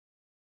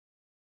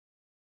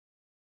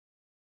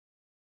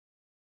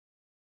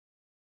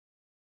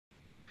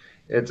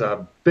It's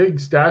a big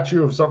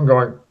statue of something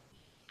going.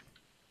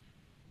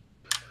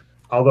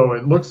 Although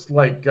it looks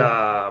like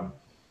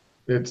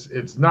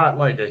it's not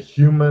like a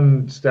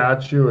human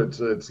statue.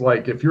 It's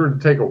like if you were to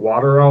take a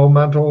water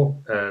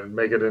elemental and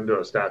make it into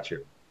a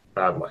statue,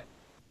 badly.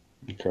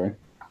 Okay.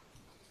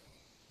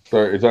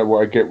 So is that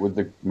what I get with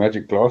the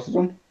magic glasses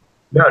on?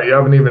 No, you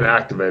haven't even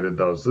activated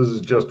those. This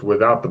is just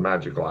without the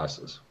magic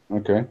glasses.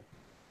 Okay.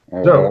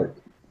 So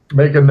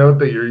make a note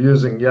that you're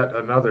using yet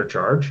another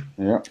charge.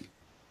 Yeah.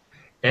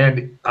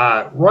 And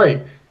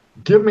right,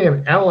 give me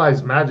an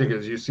analyze magic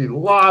as you see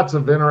lots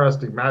of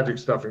interesting magic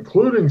stuff,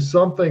 including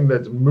something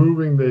that's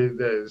moving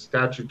the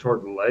statue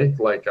toward the lake,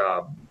 like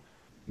a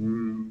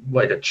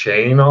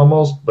chain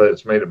almost, but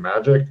it's made of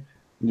magic.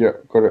 Yeah,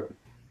 got it.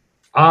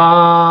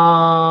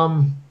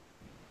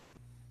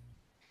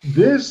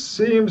 This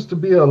seems to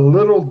be a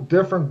little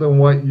different than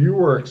what you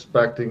were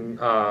expecting,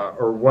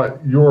 or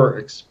what you're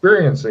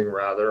experiencing,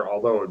 rather,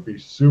 although it would be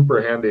super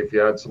handy if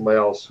you had somebody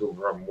else who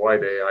from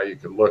White AI you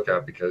could look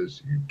at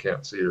because you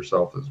can't see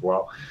yourself as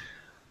well.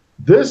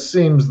 This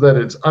seems that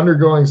it's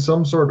undergoing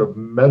some sort of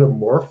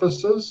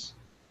metamorphosis.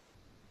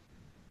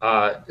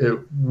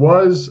 It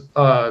was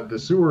the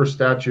sewer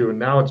statue, and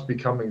now it's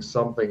becoming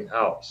something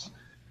else.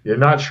 You're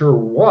not sure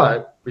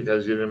what,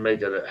 because you didn't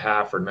make it at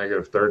half or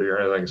 -30 or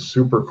anything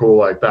super cool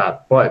like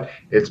that, but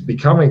it's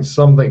becoming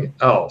something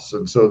else.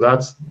 And so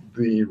that's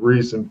the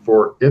reason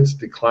for its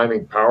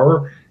declining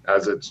power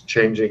as it's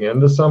changing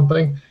into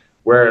something.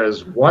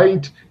 Whereas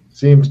white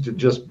seems to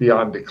just be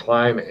on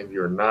decline and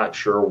you're not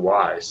sure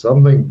why.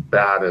 Something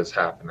bad is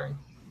happening.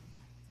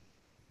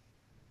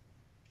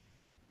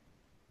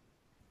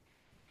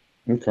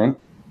 Okay.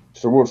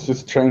 So what's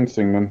this chain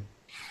thing then?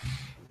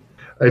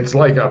 It's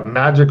like a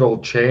magical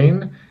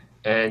chain,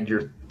 and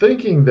you're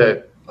thinking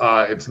that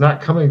it's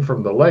not coming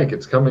from the lake,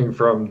 it's coming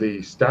from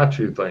the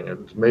statue thing.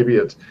 And maybe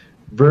it's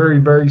very,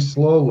 very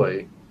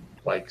slowly,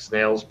 like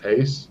snail's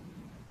pace,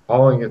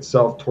 hauling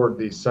itself toward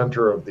the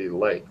center of the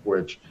lake,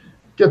 which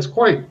gets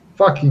quite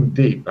fucking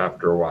deep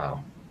after a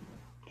while.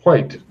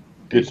 Quite deep.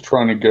 It's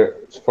trying to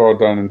get as far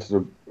down into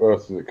the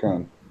earth as it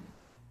can.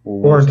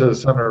 Or into the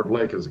center of the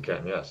lake as it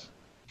can, yes.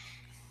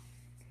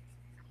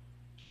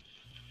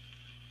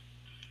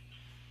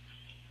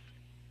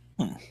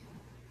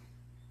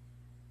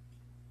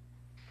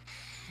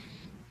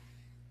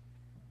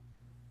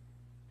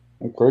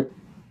 Okay.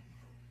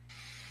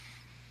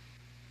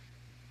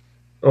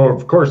 Or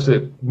of course,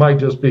 it might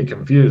just be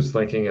confused,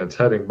 thinking it's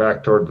heading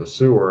back toward the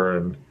sewer,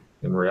 and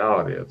in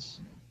reality,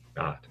 it's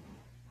not.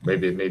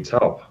 Maybe it needs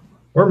help.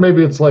 Or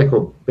maybe it's like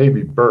a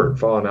baby bird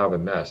falling out of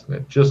a nest, and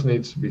it just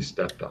needs to be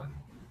stepped on.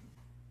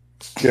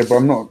 Yeah, but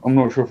I'm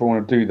not sure if I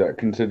want to do that,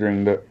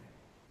 considering that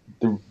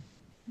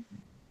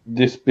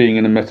this being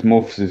in a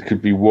metamorphosis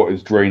could be what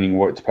is draining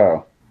White's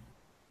power.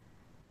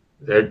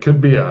 It could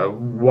be a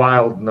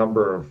wild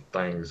number of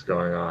things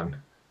going on.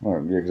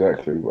 Oh, yeah,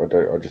 exactly.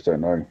 I just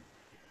don't know.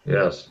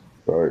 Yes.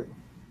 So,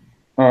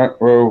 all right,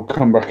 we'll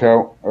come back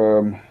out.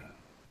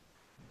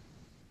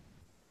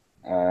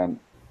 And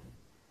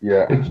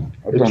yeah,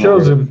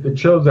 it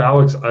shows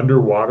Alex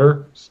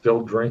underwater,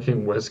 still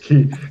drinking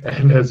whiskey,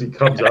 and as he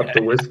comes up,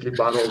 the whiskey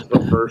bottle is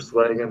the first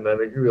thing, and then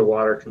the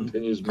water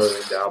continues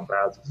moving down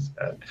past his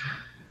head.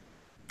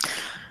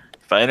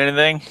 Find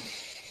anything?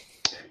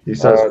 He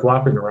says,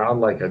 flopping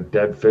around like a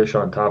dead fish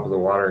on top of the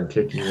water and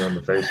kicking you in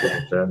the face with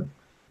a fin.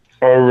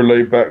 I'll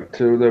relay back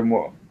to them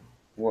what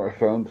I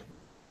found.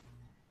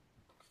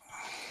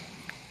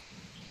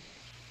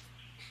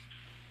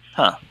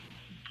 Huh.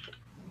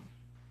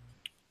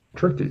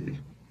 Tricky.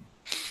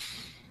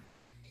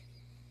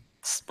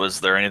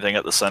 Was there anything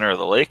at the center of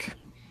the lake?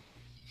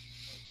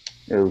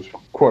 It was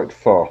quite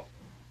far.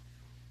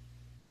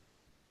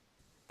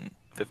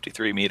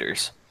 53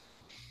 meters.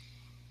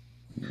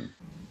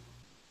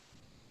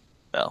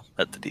 Well,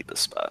 at the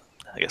deepest spot.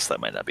 I guess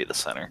that might not be the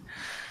center.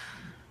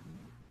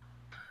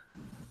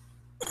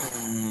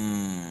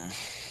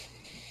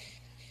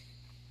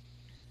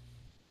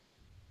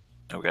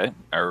 Okay,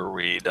 are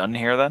we done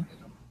here then?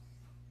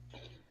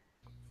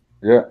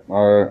 Yeah,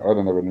 I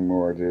don't have any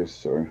more ideas,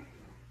 so.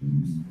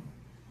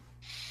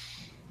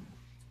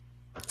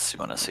 So you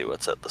want to see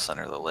what's at the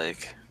center of the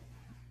lake?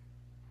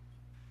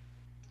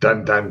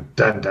 Dun, dun,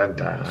 dun, dun,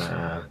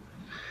 dun.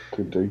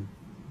 Could do.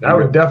 That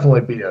would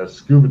definitely be a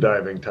scuba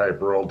diving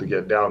type roll to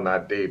get down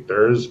that deep.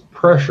 There is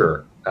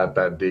pressure at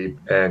that deep,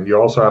 and you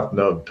also have to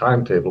know the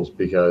timetables,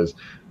 because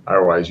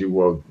otherwise you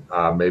will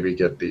maybe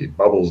get the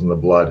bubbles in the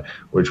blood,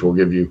 which will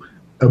give you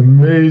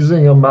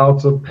amazing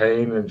amounts of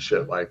pain and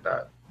shit like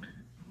that.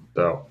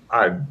 So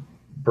I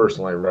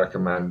personally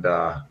recommend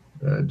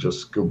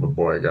just scuba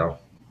boy go.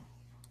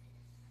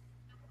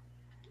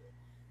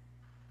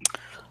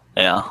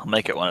 Yeah, I'll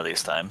make it one of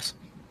these times.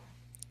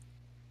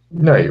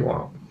 No, you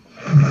won't.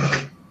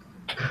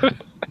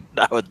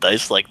 Not with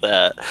dice like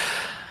that.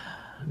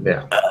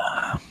 Yeah.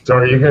 So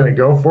are you going to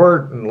go for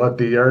it and let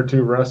the air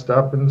two rest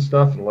up and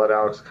stuff and let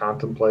Alex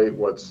contemplate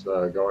what's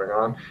going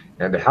on?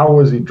 And how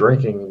was he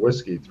drinking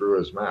whiskey through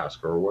his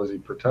mask? Or was he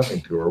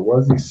pretending to? Or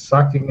was he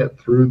sucking it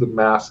through the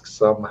mask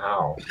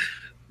somehow?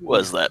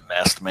 Was that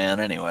masked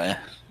man anyway?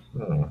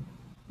 Hmm.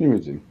 Who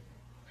was he?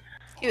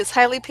 He was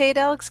highly paid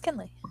Alex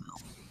Kinley.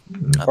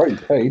 Oh, he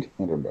paid?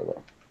 I don't know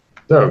that.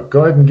 So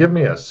go ahead and give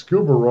me a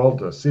scuba roll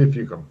to see if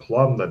you can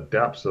plumb the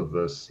depths of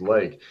this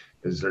lake.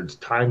 Is there's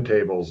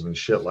timetables and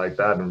shit like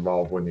that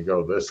involved when you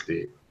go this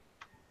deep?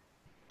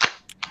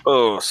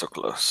 Oh, so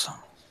close.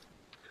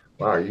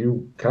 Wow,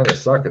 you kind of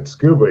suck at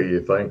scuba,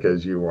 you think,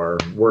 as you are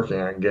working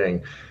on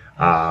getting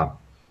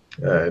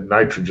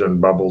nitrogen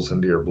bubbles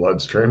into your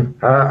bloodstream.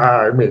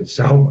 I'm in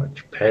so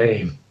much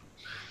pain.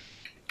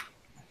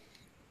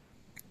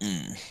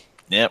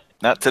 Yep,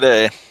 not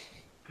today.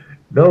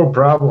 No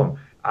problem.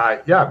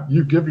 Yeah,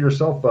 you give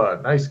yourself a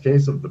nice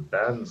case of the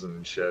bends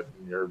and shit,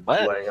 and you're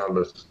What? laying on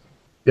this.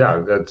 Yeah,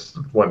 that's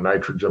what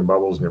nitrogen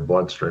bubbles in your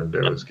bloodstream do,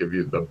 is give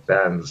you the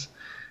bends.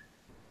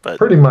 But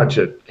Pretty much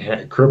it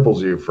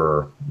cripples you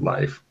for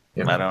life,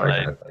 you why know, don't that I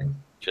kind of thing.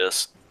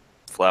 just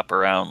flap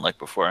around like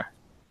before?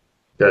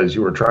 Because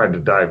you were trying to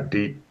dive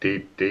deep,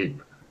 deep,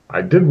 deep.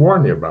 I did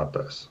warn you about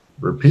this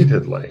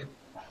repeatedly.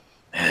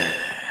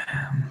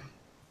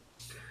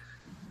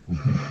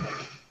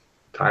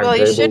 Well,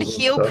 you should Timetables and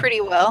heal stuff.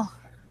 pretty well.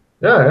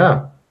 Yeah,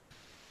 yeah.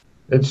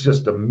 It's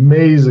just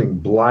amazing,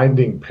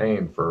 blinding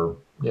pain for,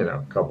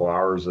 a couple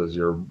hours as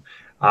you're.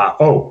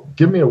 Oh,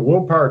 give me a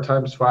willpower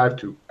times 5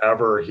 to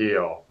ever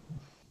heal.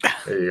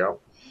 There you go.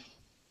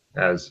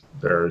 As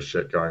there's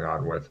shit going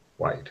on with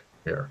White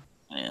here.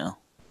 Yeah.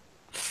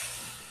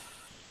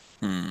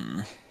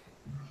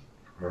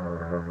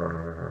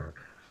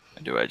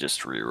 Do I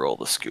just re-roll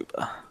the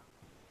scuba?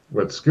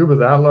 With scuba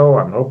that low,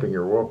 I'm hoping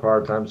your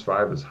willpower times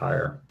 5 is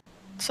higher.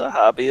 It's a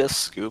hobbyist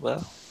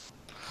scuba.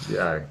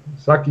 Yeah,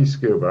 sucky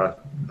scuba,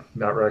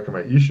 not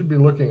recommend. You should be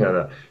looking at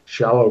a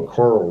shallow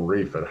coral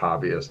reef at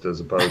hobbyist as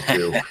opposed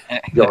to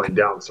going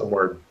down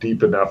somewhere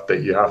deep enough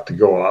that you have to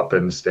go up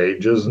in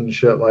stages and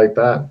shit like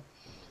that.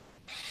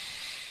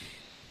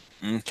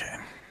 Okay.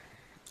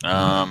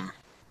 Right.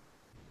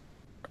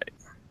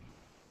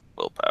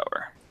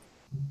 Willpower.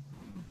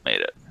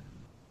 Made it.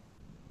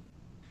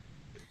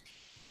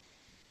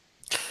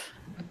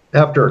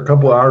 After a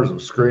couple hours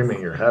of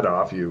screaming your head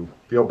off, you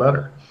feel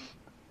better.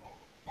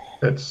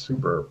 It's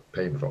super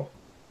painful.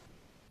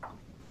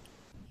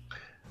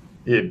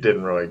 You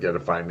didn't really get to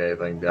find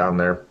anything down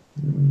there.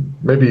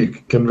 Maybe you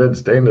could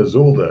convince Dana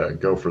Zool to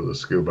go for the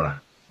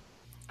scuba.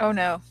 Oh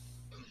no.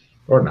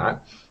 Or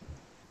not.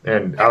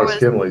 And There Alex was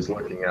Kinley's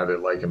looking at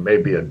it like it may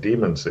be a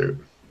demon suit.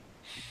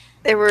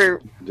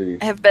 there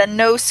Indeed. have been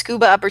no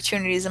scuba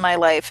opportunities in my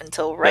life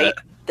until right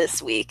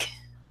this week.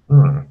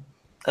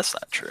 That's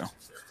not true.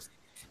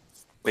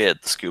 We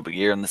had the scuba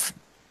gear in the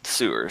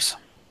sewers.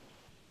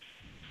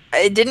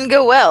 It didn't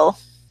go well.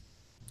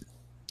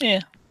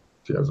 Yeah.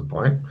 She has a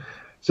point.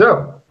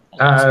 So,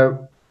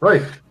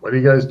 right, what do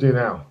you guys do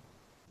now?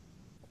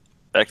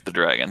 Back to the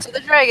dragon. To the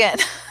dragon.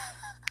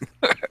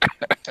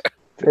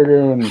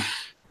 Dragon.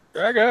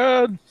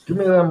 Dragon! Give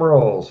me them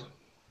rolls.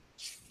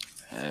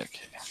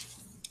 Okay.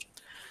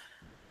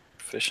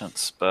 Efficient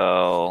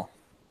spell.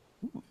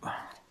 Ooh. By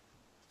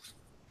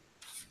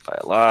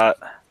a lot.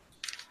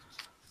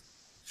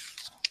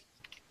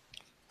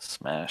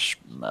 Smash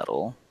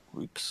metal.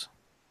 Oops.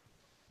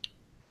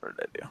 What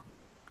did I do?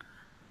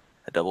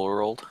 I double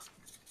rolled.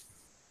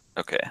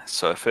 Okay,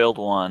 so I failed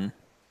one.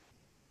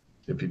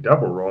 If you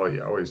double roll,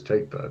 you always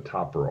take the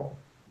top roll,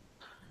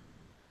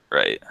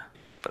 Right.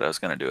 But I was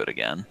going to do it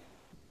again.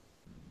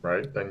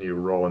 right? Then you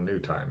roll a new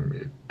time.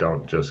 You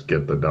don't just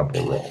get the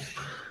double roll.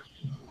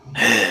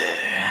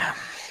 I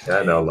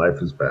know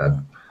life is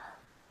bad.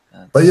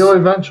 But you'll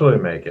eventually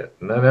make it,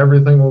 and then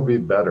everything will be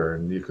better,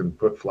 and you can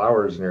put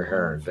flowers in your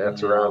hair and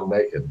dance around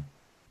naked,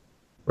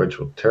 which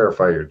will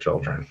terrify your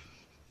children.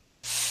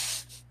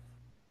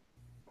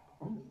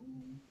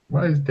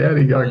 Why is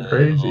Daddy gone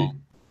crazy?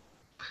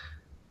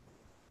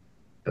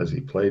 Does he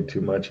play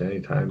too much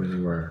anytime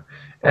anywhere?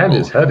 And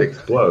his head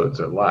explodes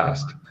at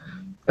last.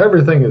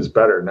 Everything is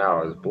better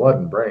now as blood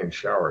and brain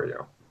shower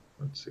you.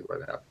 Let's see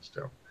what happens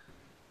to him.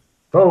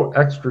 Foe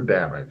extra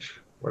damage.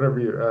 Whatever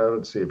you,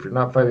 let's see. If you're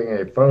not fighting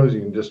any foes,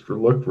 you can just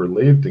look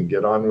relieved and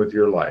get on with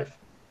your life.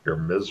 Your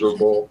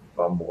miserable,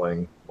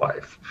 bumbling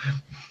life.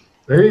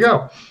 There you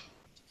go.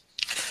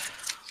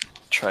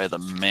 Try the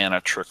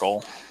mana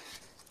trickle.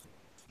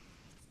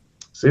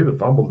 See, the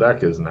fumble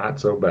deck is not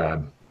so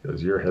bad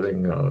because you're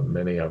hitting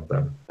many of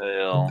them.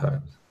 Fail.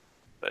 Sometimes.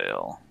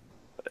 Fail.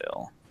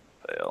 Fail.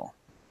 Fail.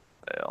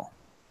 Fail.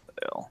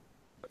 Fail.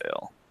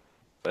 Fail.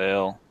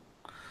 Fail.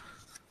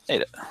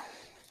 Made it.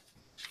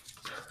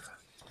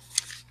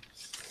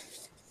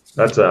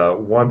 That's a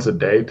once a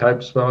day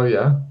type spell,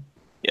 yeah?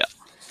 Yeah.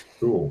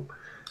 Cool.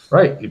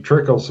 Right, you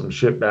trickle some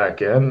shit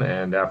back in,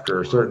 and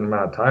after a certain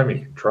amount of time, you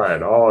can try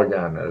it all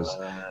again as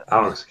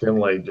Alex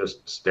Kinley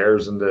just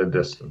stares into the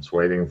distance,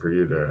 waiting for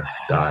you to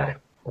die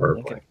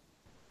horribly.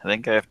 I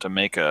think I have to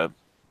make a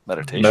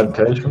meditation.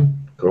 Meditation?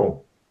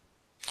 Cool.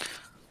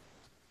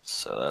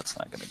 So that's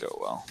not going to go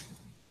well.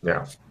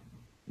 Yeah.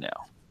 No.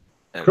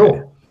 Okay.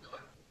 Cool.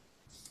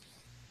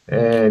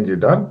 And you're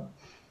done?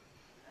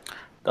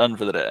 Done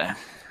for the day.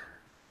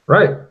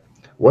 Right.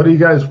 What do you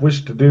guys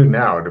wish to do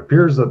now? It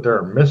appears that there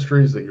are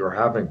mysteries that you're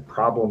having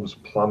problems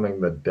plumbing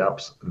the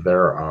depths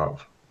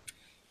thereof.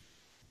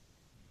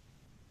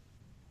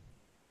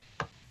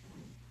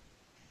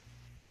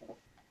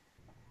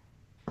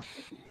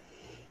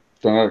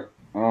 Don't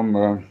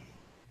know.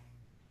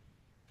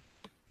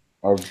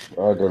 I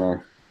don't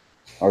know.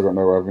 I got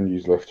no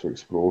avenues left to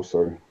explore,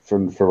 so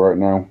for right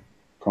now,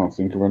 can't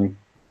think of any.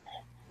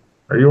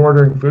 Are you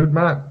ordering food,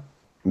 Matt?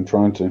 I'm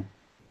trying to.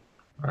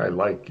 I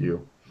like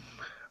you.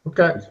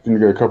 Okay. Just gonna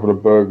get a couple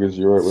of burgers.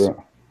 You're right with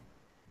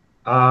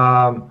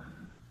that.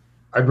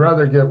 I'd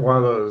rather get one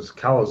of those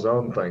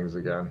calzone things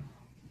again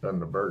than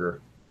the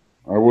burger.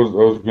 I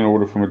was gonna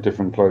order from a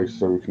different place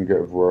so we can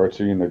get a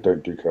variety, and they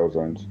don't do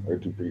calzones. They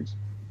do pizza.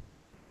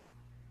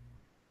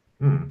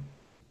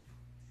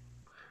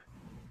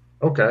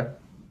 Okay.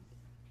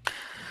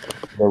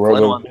 Would I rather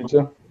Glenn have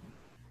pizza?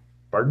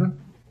 Pardon?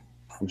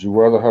 Would you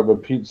rather have a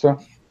pizza?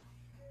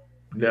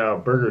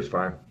 No, burger's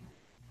fine.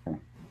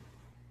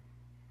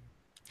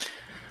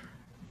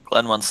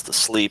 Glenn wants to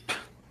sleep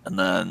and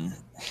then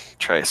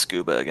try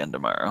scuba again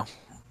tomorrow.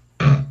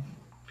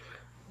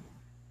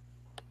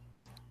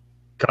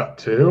 Cut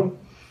two.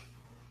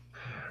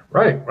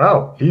 Right.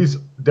 Well, he's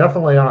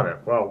definitely on it.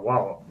 Well,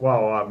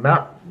 while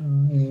Matt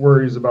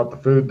worries about the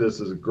food, this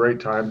is a great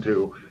time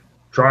to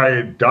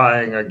try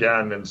dying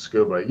again in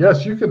scuba.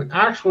 Yes, you can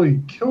actually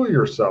kill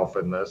yourself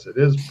in this. It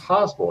is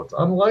possible. It's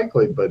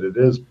unlikely, but it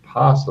is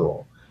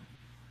possible.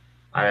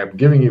 I am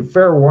giving you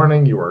fair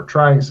warning. You are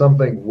trying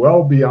something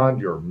well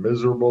beyond your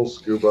miserable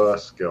scuba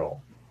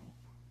skill.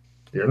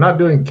 You're not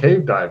doing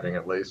cave diving,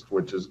 at least,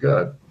 which is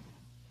good.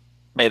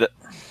 Made it.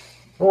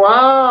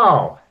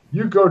 Wow!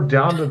 You go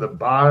down to the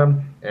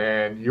bottom,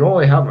 and you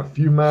only have a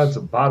few minutes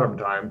of bottom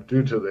time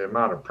due to the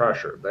amount of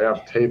pressure. They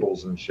have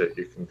tables and shit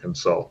you can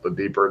consult. The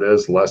deeper it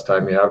is, the less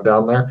time you have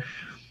down there.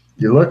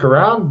 You look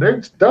around,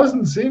 there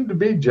doesn't seem to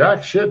be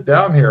jack shit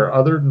down here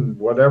other than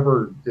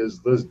whatever is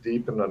this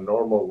deep in a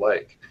normal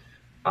lake.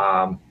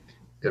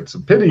 It's a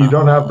pity you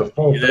don't have the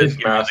full You didn't face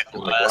give me mask the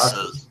and the glasses.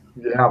 glasses.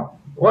 Yeah,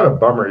 what a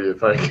bummer you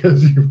think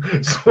as you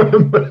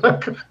swim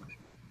back.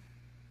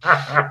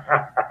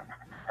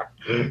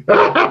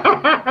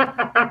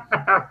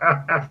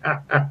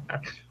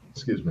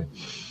 Excuse me.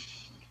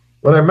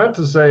 What I meant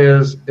to say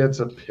is it's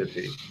a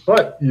pity,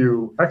 but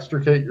you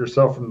extricate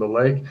yourself from the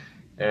lake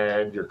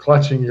and you're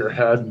clutching your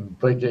head and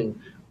thinking,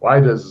 why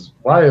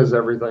is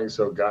everything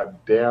so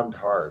goddamned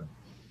hard?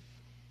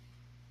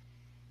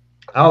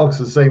 Alex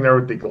is sitting there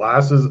with the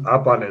glasses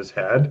up on his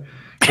head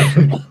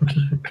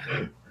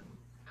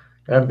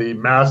and the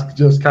mask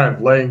just kind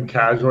of laying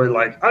casually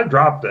like, I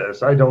dropped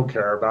this. I don't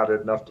care about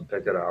it enough to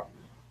pick it up.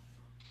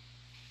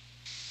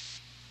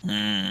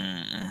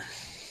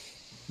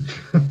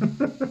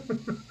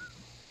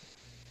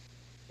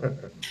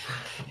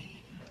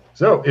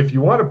 So if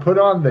you want to put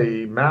on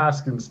the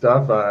mask and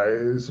stuff,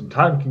 some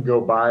time can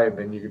go by and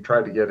then you can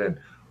try to get in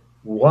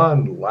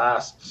one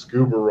last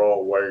scuba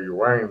roll where you're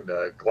wearing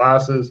the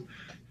glasses,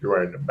 you're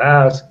wearing the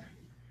mask,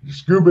 you're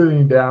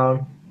scubaing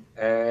down,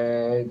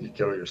 and you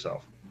kill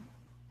yourself.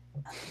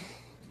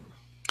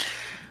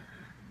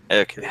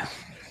 Okay.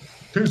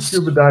 2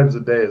 scuba dives a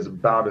day is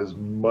about as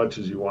much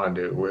as you want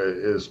to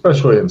do,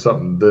 especially in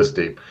something this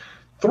deep.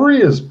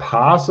 3 is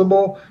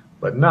possible,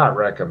 but not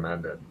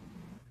recommended.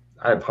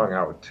 I've hung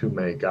out with too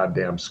many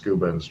goddamn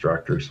scuba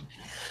instructors.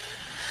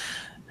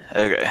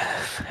 Okay.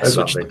 I was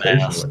on Switch the vacation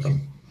mask. with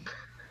them.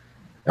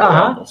 Put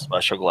on the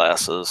special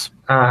glasses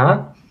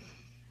Uh-huh.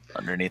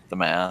 underneath the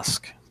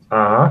mask.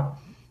 Uh-huh.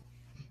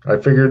 I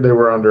figured they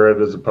were under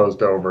it as opposed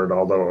to over it,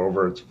 although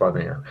over it's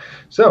funnier.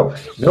 So,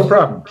 no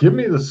problem. Give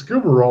me the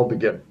scuba roll to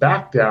get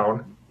back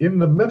down in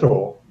the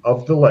middle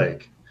of the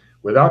lake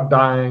without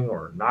dying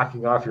or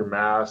knocking off your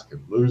mask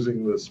and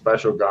losing the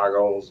special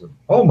goggles. And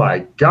oh my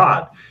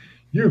God,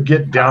 you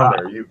get down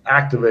there, you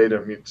activate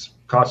them. It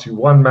costs you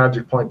 1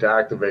 magic point to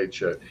activate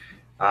shit.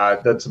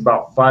 That's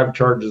about 5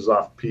 charges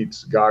off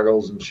Pete's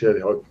goggles and shit.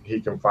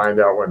 He can find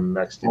out when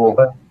next you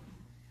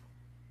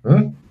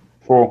play.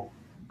 4.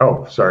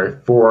 Oh, sorry,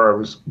 4 I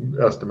was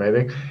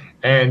estimating.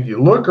 And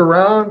you look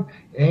around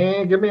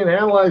and give me an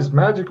analyzed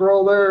magic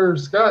roll there,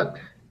 Scott.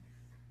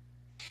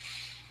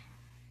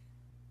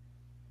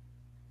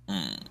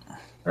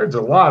 There's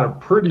a lot of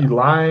pretty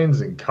lines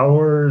and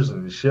colors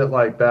and shit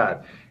like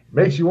that. It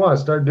makes you want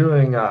to start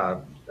doing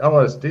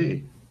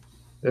LSD.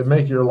 It'd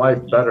make your life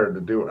better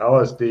to do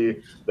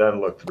LSD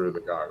than look through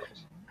the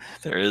goggles.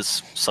 There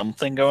is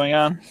something going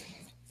on.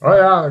 Oh,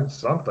 yeah, it's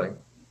something.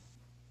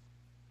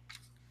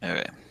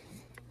 Okay.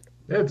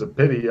 It's a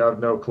pity you have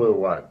no clue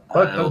what,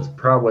 but that's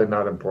probably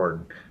not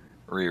important.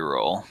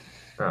 Reroll.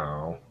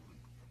 Oh.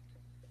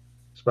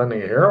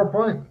 Spending a hero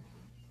point?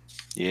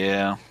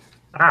 Yeah.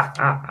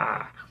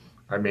 I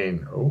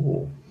mean,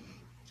 oh.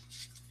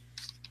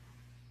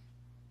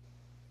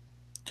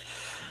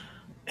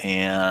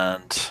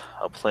 And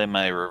I'll play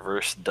my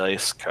reverse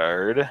dice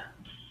card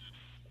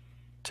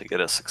to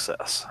get a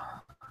success.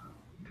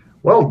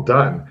 Well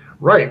done.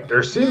 Right.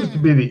 There seems to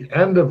be the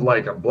end of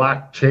like a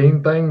black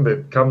chain thing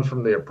that comes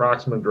from the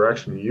approximate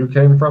direction you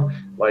came from.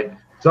 Like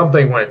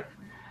something went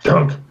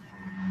dunk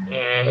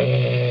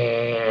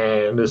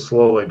and is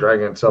slowly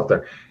dragging itself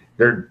there.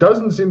 There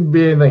doesn't seem to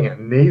be anything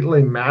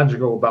innately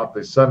magical about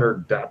the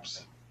center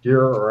depths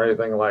here or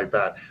anything like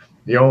that.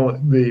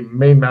 The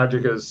main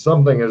magic is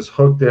something is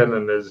hooked in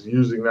and is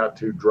using that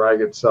to drag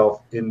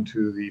itself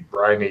into the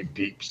briny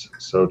deeps,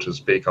 so to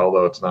speak,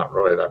 although it's not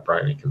really that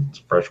briny because it's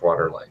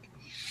freshwater lake.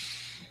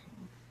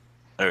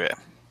 Okay.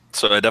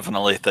 So I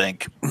definitely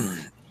think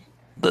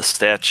the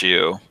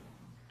statue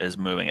is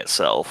moving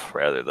itself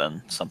rather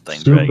than something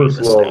Super dragging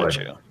slowly. the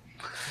statue.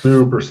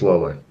 Super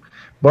slowly.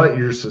 But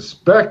you're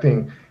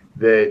suspecting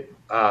that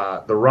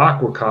the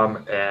rock will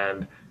come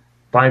and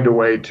find a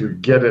way to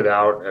get it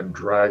out and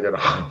drag it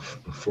off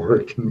before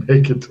it can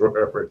make it to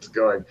wherever it's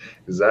going,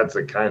 because that's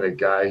the kind of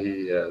guy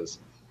he is.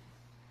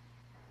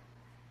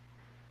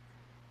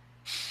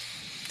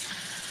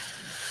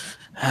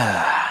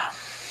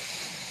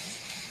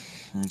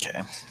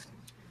 Okay.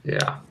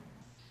 Yeah.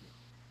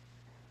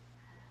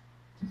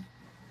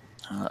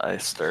 I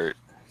start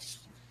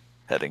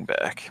heading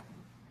back.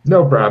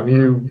 No problem.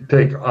 You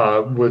take,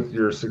 with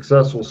your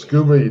successful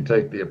scuba, you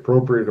take the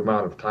appropriate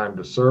amount of time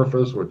to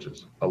surface, which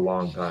is a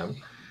long time.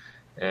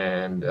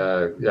 And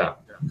yeah,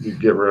 you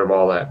get rid of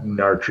all that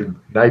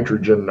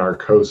nitrogen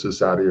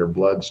narcosis out of your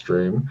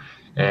bloodstream.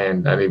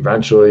 And then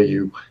eventually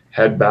you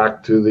head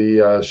back to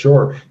the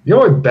shore. The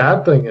only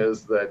bad thing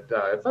is that,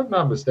 if I'm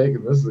not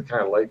mistaken, this is the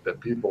kind of lake that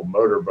people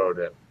motorboat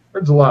in.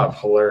 There's a lot of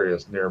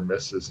hilarious near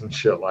misses and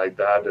shit like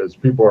that, as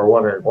people are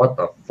wondering what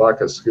the fuck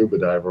a scuba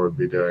diver would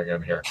be doing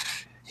in here.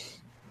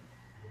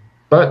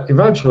 But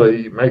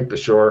eventually, you make the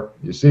shore.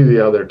 You see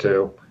the other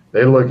two.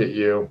 They look at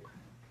you.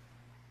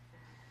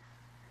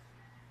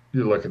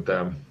 You look at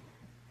them.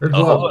 There's a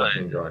lot of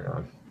looking going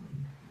on.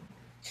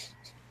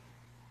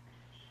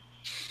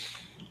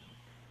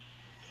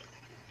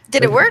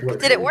 Did it work?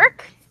 Did it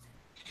work?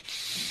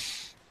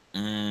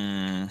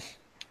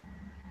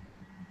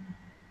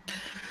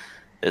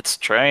 It's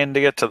trying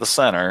to get to the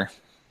center.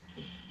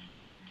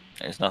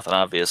 There's nothing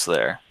obvious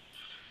there.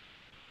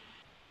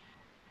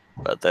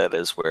 But that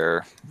is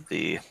where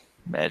the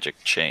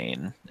magic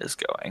chain is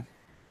going.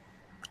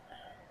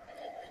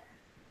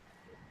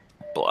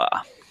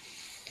 Blah.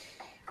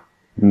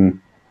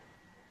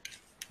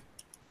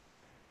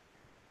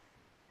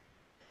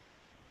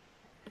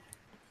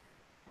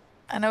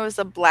 I know it was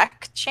a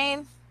black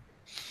chain.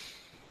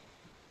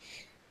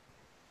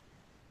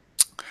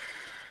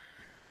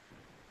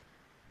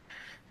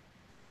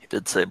 You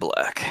did say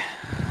black.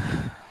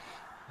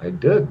 I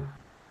did.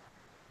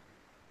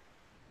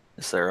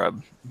 Is there a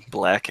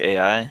black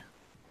AI?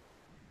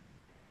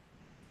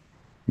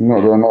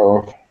 Not that I know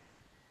of.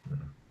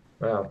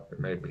 Well, it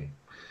may be.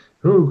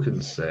 Who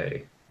can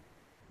say?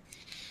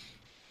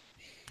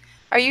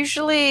 Are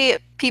usually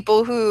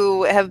people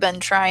who have been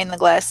trying the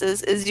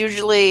glasses is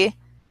usually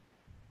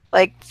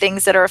like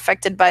things that are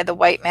affected by the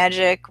white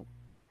magic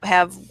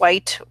have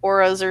white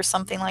auras or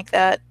something like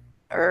that,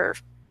 or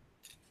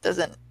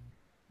doesn't?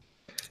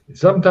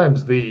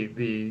 Sometimes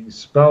the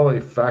spell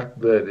effect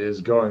that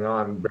is going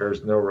on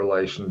bears no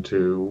relation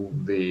to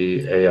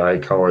the AI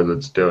color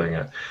that's doing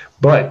it.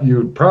 But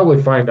you'd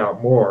probably find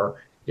out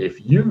more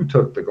if you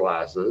took the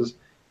glasses,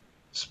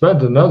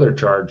 spent another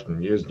charge,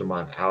 and used them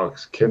on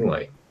Alex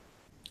Kinley.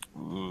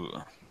 Ooh.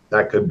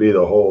 That could be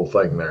the whole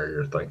thing there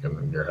you're thinking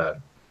in your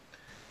head.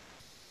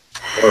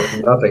 Or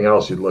if nothing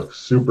else, you'd look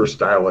super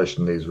stylish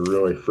in these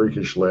really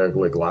freakishly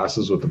ugly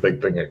glasses with the big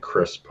thing of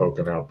Chris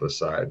poking out the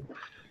side.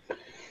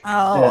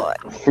 Oh,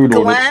 Yeah,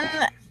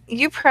 Glenn,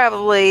 you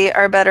probably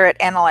are better at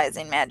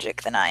analyzing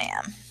magic than I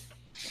am.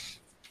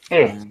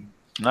 Yeah.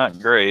 Not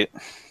great.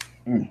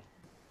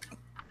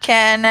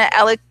 Can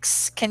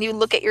you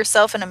look at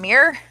yourself in a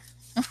mirror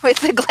with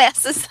the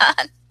glasses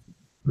on?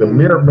 The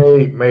mirror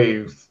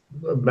may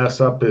mess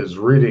up his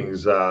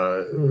readings,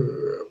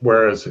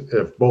 whereas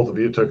if both of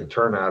you took a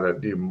turn at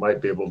it, you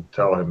might be able to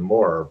tell him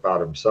more about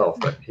himself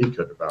than he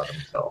could about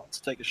himself. Let's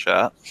take a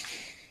shot.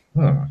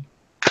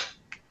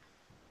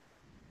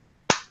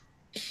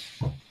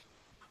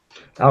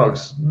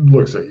 Alex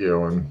looks at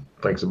you and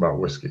thinks about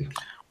whiskey.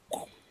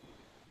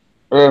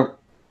 Yeah,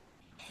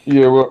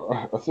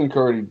 well, I think I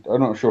already. I'm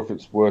not sure if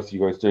it's worth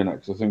you guys doing that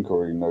because I think I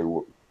already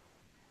know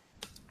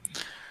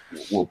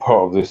what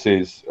part of this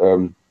is.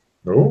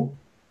 No?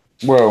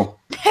 Well,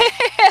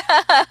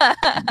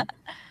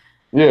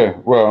 yeah.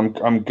 Well,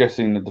 I'm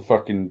guessing that the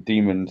fucking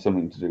demon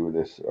something to do with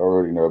this. I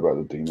already know about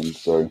the demon,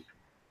 so.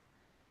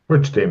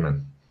 Which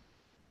demon?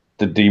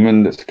 The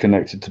demon that's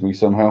connected to me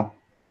somehow.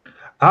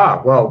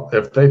 Ah, well,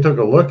 if they took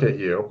a look at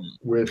you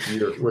with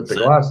the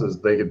glasses,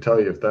 they could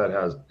tell you if that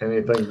has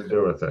anything to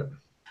do with it.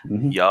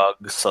 Yog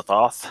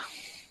Sothoth.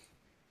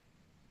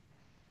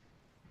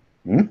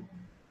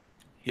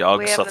 Yog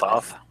We have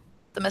Sothoth.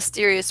 the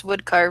mysterious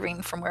wood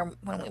carving from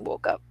when we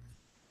woke up.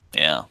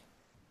 Yeah.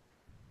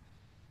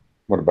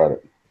 What about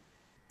it?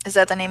 Is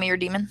that the name of your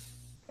demon?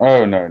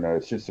 Oh no,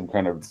 it's just some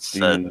kind of Said-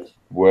 demon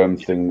worm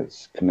thing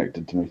that's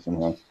connected to me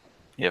somehow.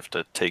 You have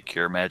to take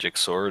your magic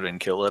sword and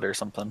kill it or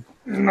something.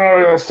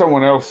 No, that's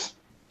someone else.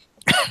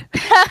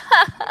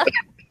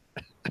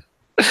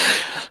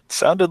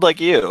 Sounded like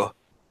you.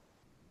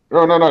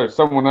 Oh no,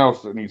 someone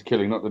else that needs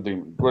killing, not the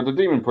demon. Well, the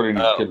demon probably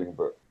needs killing,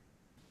 but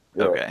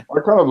yeah. Okay. I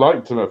kind of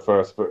liked him at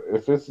first, but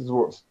if this is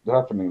what's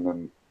happening,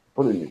 then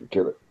probably need to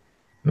kill it.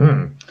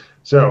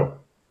 So,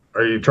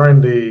 are you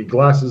trying the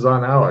glasses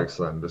on Alex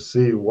then to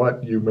see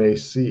what you may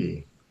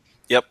see?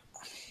 Yep.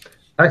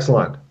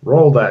 Excellent.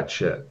 Roll that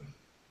shit.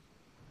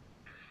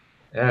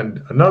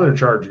 And another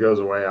charge goes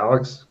away,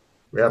 Alex.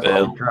 We have to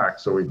Fail. keep track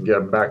so we can get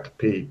him back to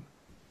Pete.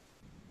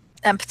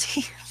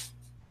 Empty.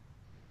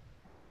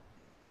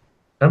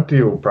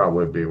 Empty will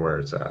probably be where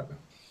it's at.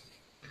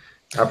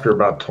 After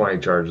about 20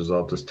 charges,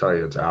 I'll just tell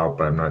you it's out,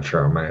 but I'm not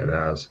sure how many it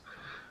has.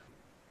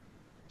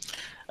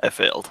 I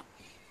failed.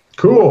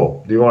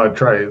 Cool. Do you want to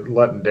try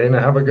letting Dana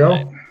have a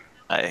go?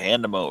 I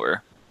hand him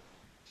over.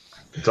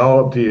 It's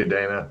all up to you,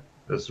 Dana.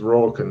 This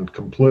roll can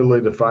completely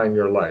define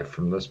your life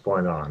from this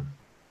point on.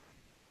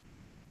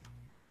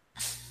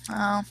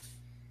 Oh.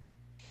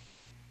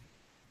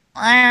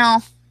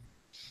 Well,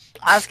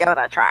 let's give it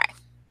a try.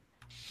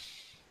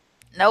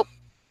 Nope.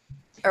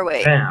 Or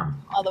wait,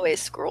 Damn. all the way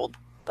scrolled,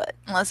 but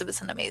unless it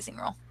was an amazing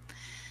roll.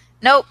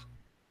 Nope.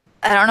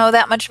 I don't know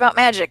that much about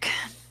magic.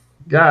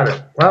 Got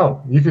it.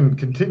 Well, you can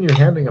continue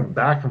handing them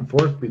back and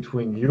forth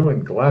between you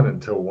and Glenn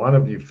until one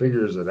of you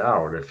figures it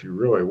out if you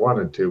really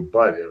wanted to,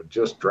 but it would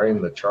just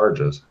drain the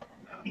charges.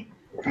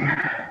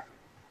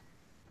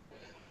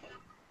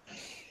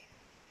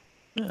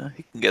 Yeah,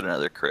 he can get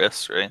another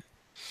Chris, right?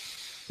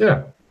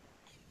 Yeah.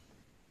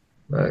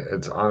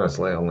 It's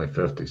honestly only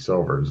 50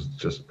 silver. It's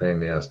just a pain in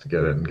the ass to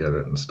get it and get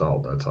it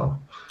installed. That's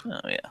all. Oh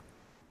yeah.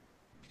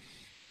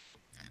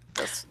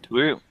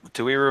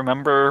 Do we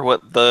remember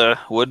what the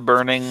wood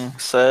burning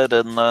said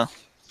in the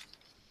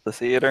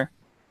theater?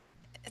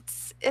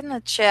 It's in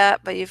the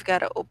chat, but you've got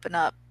to open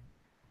up.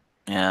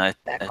 Yeah, I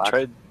Backlog.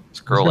 tried I was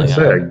scrolling.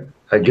 going to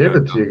say, I gave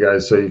it to go. you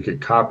guys so you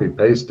could copy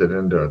paste it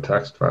into a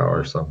text file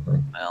or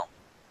something. Well,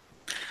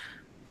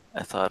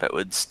 I thought it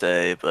would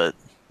stay, but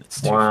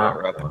it's too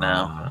far up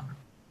now.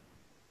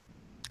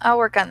 I'll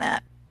work on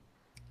that.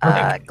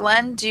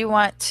 Glenn, do you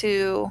want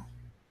to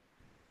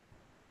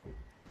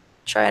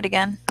try it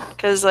again?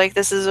 Because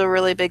this is a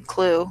really big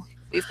clue.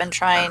 We've been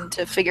trying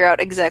to figure out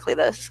exactly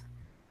this.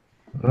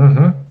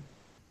 Mm-hmm.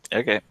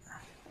 Okay.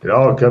 It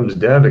all comes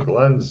down to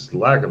Glenn's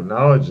lack of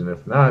knowledge, and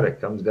if not,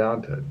 it comes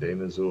down to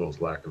Dana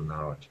Zool's lack of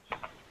knowledge.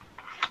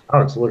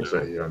 Alex looks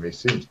at you, and he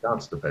seems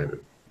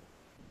constipated.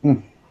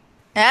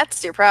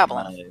 That's your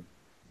problem.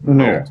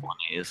 My Yeah. old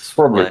 20 is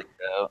Probably.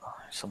 blacked out or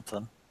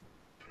something.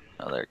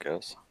 Oh, there it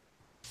goes.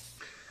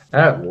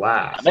 At I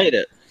last. made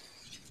it.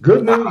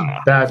 Good news,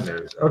 bad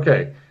news.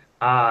 Okay.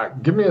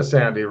 Give me a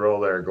sandy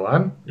roll there,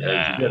 Glenn.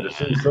 As you get to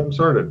see some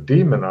sort of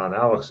demon on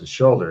Alex's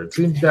shoulder. It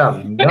seems to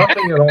have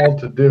nothing at all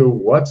to do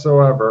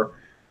whatsoever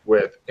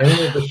with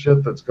any of the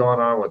shit that's going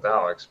on with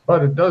Alex,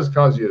 but it does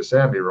cause you a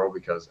sandy roll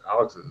because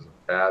Alex is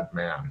a bad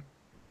man.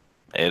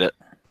 Made it.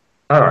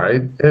 All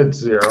right, it's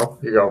 0.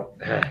 You go,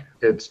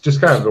 it's just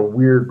kind of a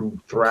weird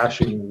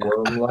thrashing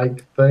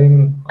worm-like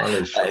thing on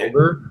his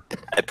shoulder.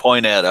 I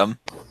point at him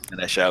and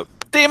I shout,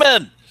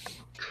 "Demon!"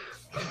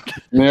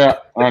 Yeah,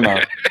 I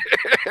know.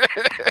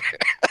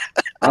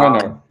 I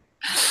know.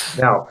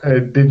 Now,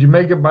 did you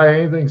make it by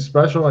anything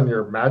special on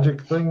your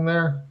magic thing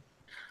there?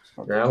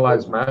 Your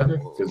analyze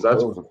magic? Because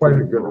that's quite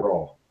a good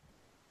roll.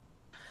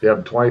 You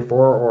have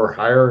 24 or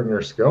higher in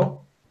your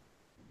skill?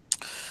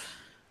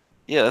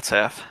 Yeah, that's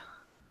half.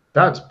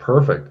 That's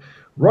perfect.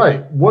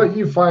 Right. What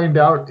you find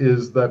out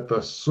is that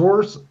the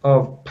source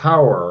of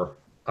power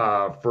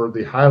for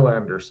the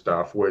Highlander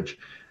stuff, which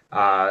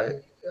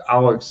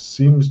Alex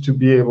seems to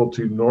be able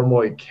to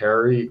normally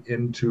carry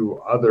into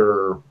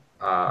other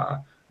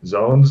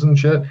zones and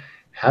shit,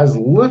 has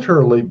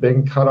literally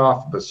been cut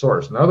off at the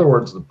source. In other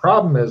words, the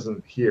problem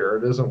isn't here.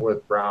 It isn't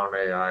with brown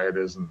AI. It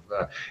isn't.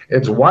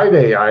 It's white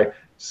AI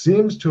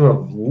seems to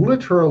have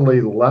literally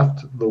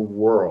left the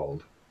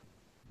world.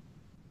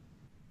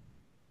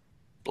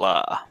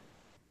 Blah.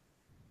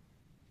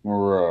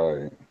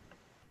 Right.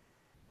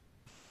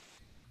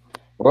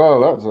 Well,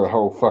 that's a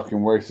whole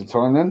fucking waste of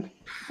time then.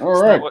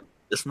 All right.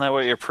 Isn't that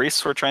what your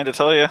priests were trying to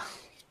tell you?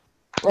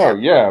 Well,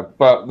 yeah,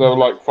 but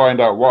they'll find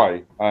out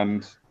why,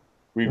 and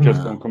we've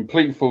just gone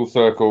complete full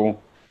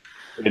circle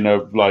in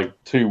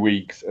 2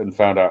 weeks and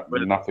found out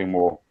nothing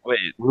more. Wait,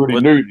 We already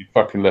knew you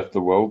fucking left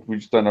the world. We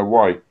just don't know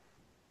why.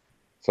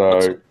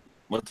 So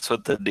what's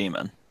with the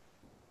demon?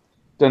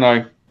 don't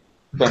know.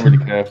 Don't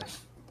really care.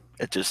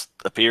 It just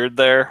appeared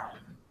there.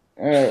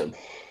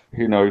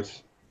 Who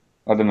knows?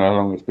 I don't know how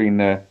long it's been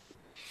there.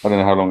 I don't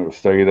know how long it will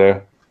stay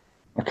there.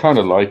 I kind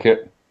of like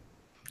it.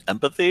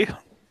 Empathy?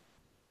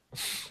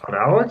 On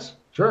Alex?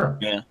 Sure.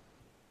 Yeah.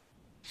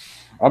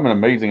 I'm an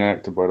amazing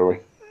actor, by the way.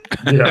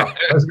 Yeah,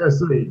 I was going to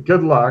say,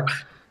 good luck.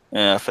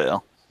 Yeah,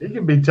 fail. He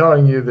can be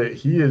telling you that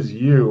he is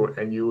you,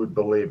 and you would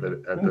believe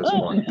it at this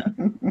point.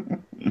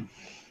 Yeah.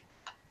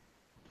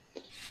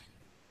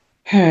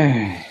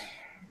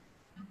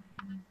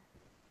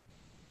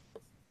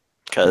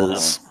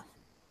 Because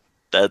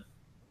that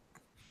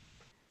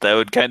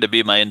would kind of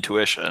be my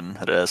intuition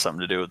that it has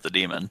something to do with the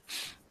demon.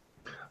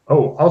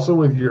 Oh, also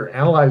with your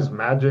analyze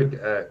magic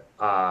at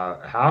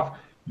half,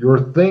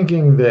 you're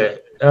thinking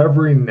that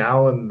every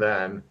now and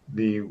then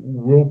the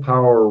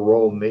willpower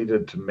roll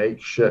needed to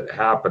make shit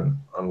happen,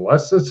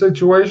 unless the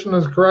situation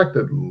is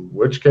corrected, in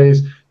which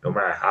case, no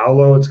matter how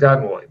low it's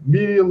gotten, will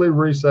immediately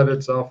reset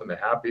itself into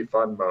happy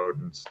fun mode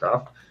and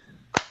stuff.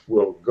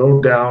 Will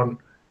go down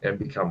and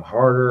become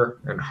harder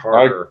and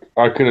harder.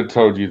 I could have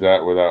told you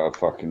that without a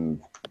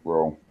fucking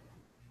roll.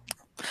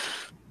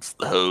 It's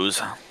the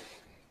hose.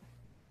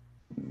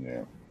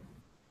 Yeah.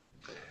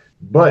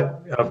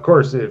 But of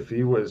course, if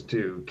he was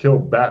to kill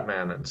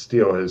Batman and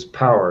steal his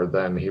power,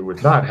 then he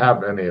would not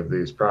have any of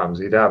these problems.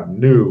 He'd have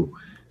new,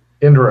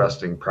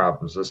 interesting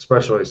problems,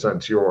 especially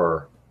since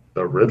you're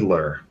the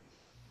Riddler.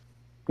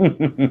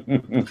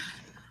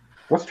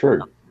 That's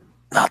true.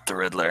 Not the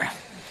Riddler.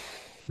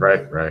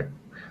 Right, right.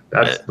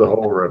 That's the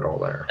whole riddle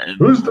there. And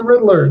Who's the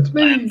Riddler? It's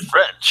me. I'm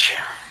French.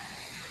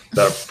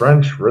 The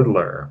French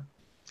Riddler.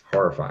 It's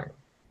horrifying.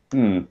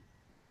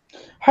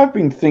 I've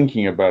been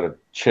thinking about a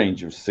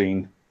change of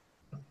scene.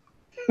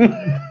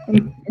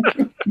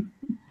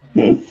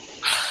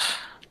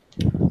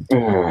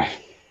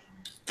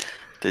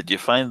 Did you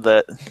find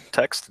that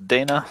text,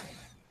 Dana?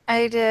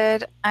 I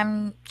did.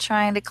 I'm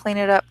trying to clean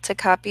it up to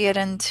copy it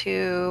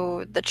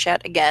into the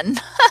chat again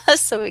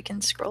so we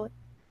can scroll it.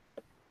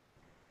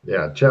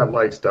 Yeah, chat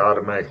likes to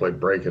automatically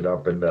break it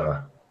up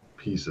into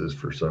pieces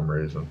for some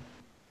reason.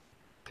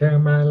 Tear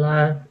my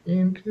life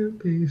into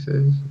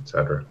pieces,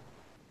 etc.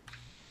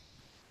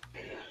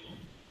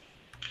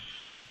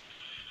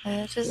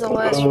 This is the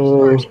last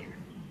resort.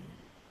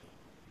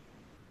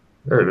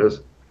 There it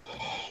is.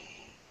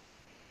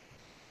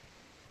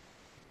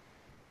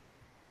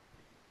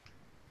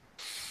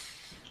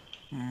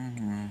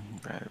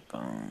 Right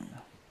bone.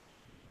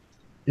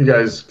 You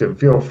guys can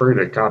feel free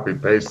to copy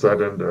paste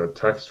that into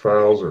text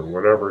files or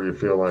whatever you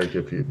feel like,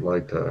 if you'd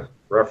like to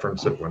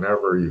reference it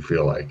whenever you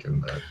feel like in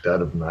the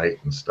dead of night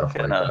and stuff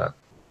like that.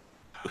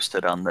 Post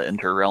it on the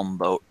Interrealm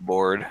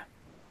board.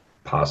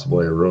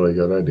 Possibly a really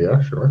good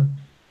idea, sure.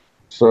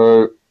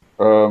 So,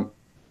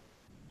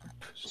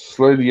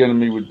 slay the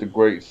enemy with the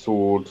great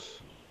sword,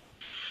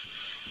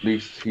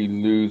 lest he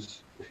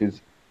lose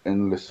his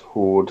endless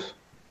horde.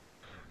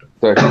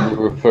 That could be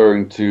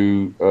referring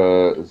to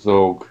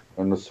Zog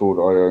and the sword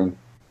I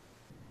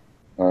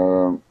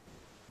own.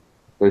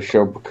 They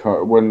shall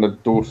become, when the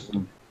daughters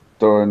of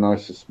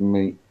Dionysus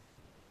meet,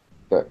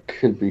 that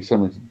could be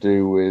something to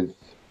do with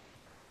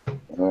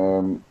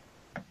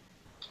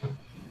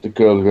the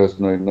girl who has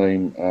no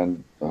name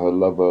and her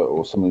lover,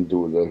 or something to do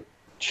with a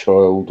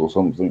child or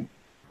something.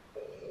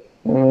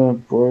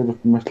 Bride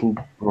of metal,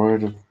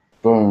 bride of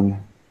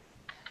bone.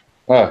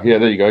 Ah, yeah,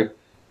 there you go.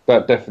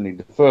 That definitely.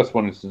 The first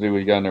one is to do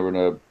with Yana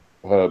and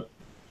her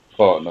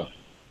partner,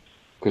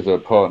 because her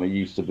partner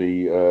used to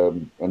be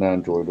an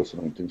android or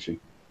something, didn't she?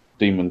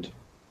 Demoned.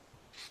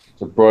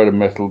 So bride of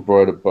metal,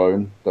 bride of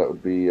bone. That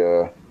would be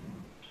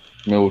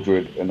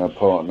Mildred and her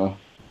partner.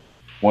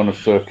 One of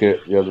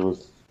circuit, the other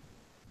was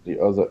the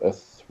other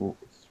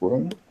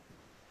throne.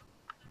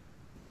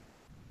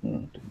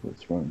 No,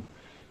 throne.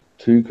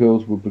 Two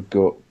girls were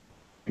begot,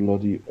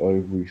 bloody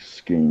ivory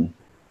skin.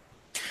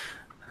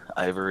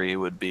 Ivory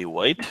would be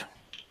white.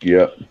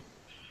 Yep.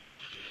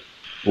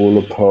 All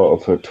a part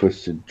of her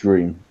twisted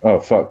dream.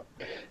 Oh, fuck.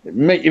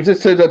 Mate, if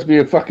this turns out to be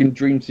a fucking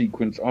dream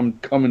sequence, I'm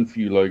coming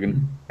for you,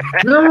 Logan.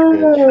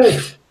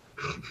 No!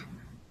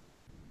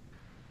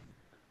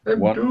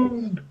 I'm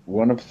doomed.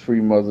 One of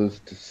three mothers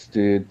to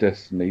steer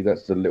destiny.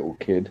 That's the little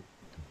kid.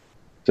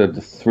 So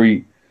the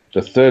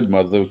third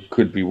mother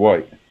could be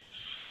White.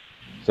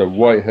 So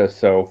White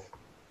herself,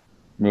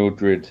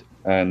 Mildred,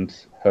 and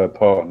her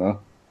partner.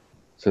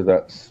 So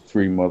that's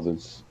three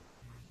mothers.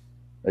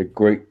 A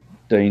great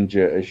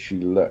danger as she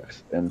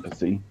lacks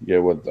empathy. Yeah,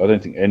 well, I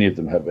don't think any of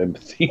them have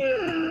empathy.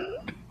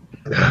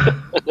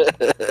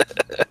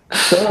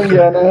 Sorry,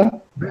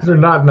 Anna. These are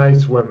not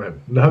nice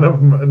women. None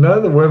of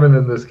the women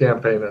in this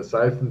campaign,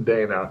 aside from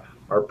Dana,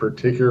 are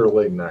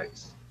particularly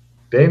nice.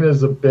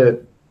 Dana's a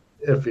bit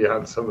iffy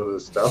on some of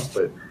this stuff,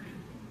 but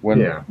when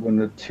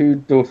the two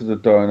daughters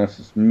of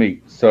Dionysus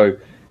meet, so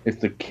if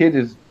the kid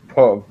is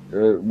part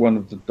of one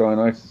of the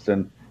Dionysus,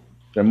 then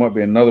there might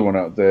be another one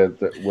out there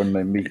that when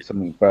they meet,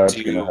 something bad's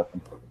going to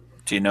happen.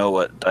 Do you know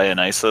what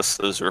Dionysus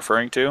is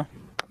referring to?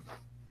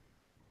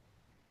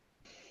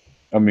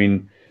 I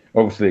mean,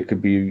 obviously it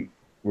could be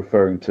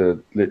referring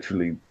to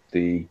literally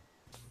the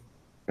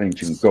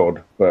ancient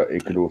god, but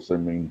it could also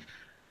mean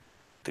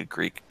the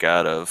Greek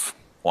god of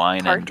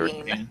wine and Partying.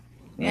 drinking.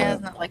 Yeah,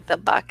 isn't it like the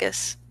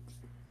Bacchus?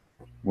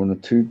 When the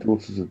two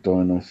daughters of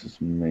Dionysus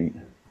meet.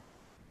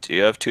 Do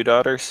you have two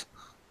daughters?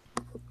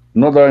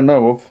 Not that I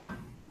know of.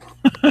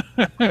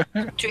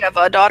 Do you have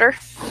a daughter?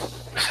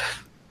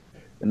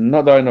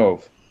 Not that I know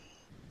of.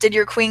 Did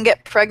your queen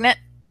get pregnant?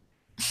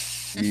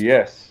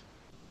 Yes.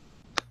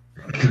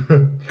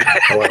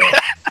 well,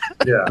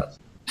 Yeah.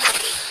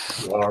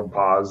 Long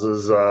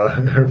pauses.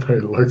 Everybody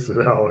looks at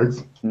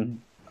Alex.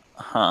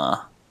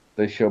 Huh.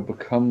 They shall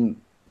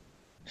become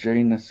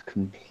Janus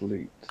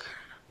complete.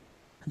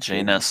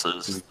 Janus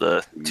is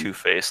the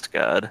two-faced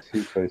god.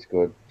 Two-faced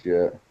god,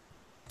 yeah.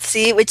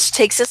 See, which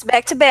takes us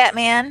back to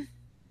Batman.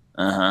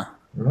 Uh-huh.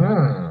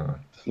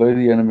 Slay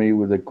the enemy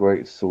with a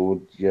great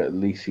sword, yet at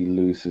least he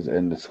loses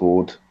end the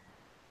sword.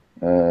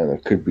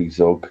 That could be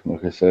Zog,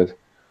 like I said.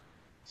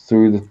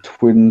 Through the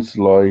twins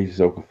lie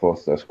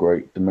Zogophos, that's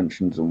great.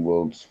 Dimensions and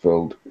worlds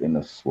filled in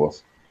a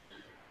swath.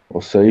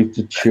 Or save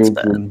the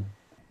children.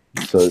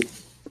 So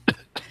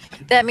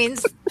That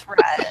means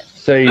threat.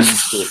 save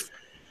the children.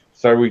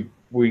 So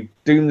we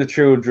doom the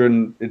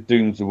children, it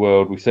dooms the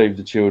world. We save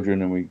the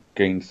children and we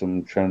gain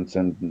some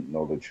transcendent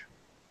knowledge.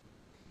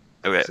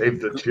 Okay.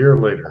 Save the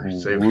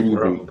cheerleader. Save the Ruby.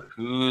 world.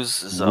 Who's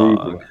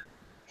Zog? Ruby.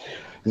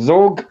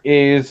 Zog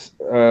is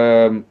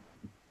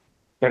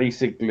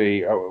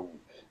basically,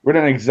 we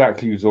don't know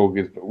exactly who Zorg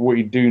is, but what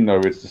you do know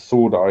is the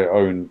sword I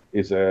own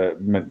is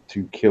meant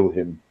to kill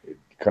him,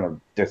 kind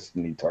of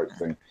destiny type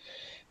thing.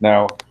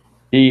 Now,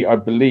 I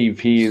believe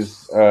he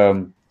is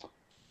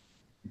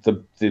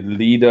the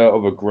leader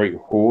of a great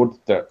horde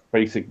that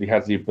basically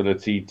has the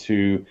ability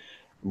to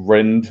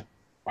rend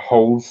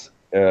holes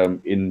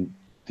in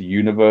the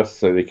universe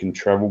so they can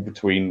travel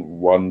between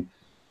one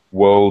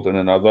world and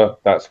another.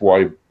 That's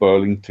why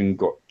Burlington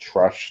got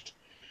trashed,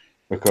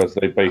 because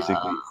they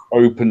basically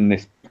opened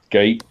this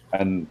gate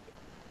and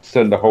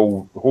send a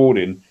whole horde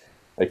in.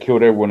 They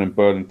killed everyone in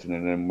Burlington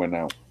and then went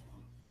out.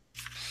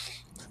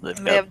 They've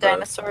They got have the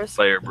dinosaurs.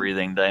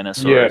 fire-breathing Yeah,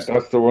 dinosaurs.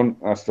 that's the one.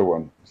 That's the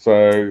one.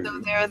 So, So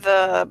they're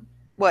the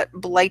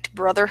Blight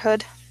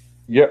Brotherhood?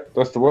 yep,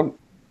 that's the one.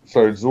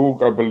 So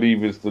Zorg, I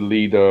believe, is the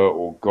leader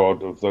or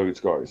god of those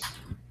guys,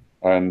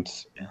 and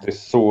this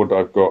sword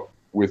I've got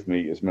with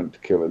me is meant to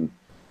kill him.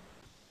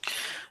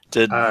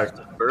 Did Can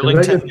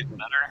Burlington I get- get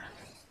better?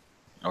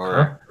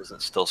 Or Huh? is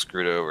it still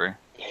screwed over?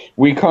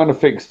 We kind of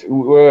fixed.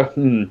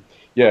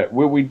 Yeah,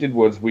 what we did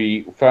was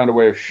we found a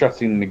way of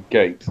shutting the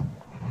gate,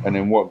 and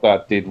then what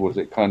that did was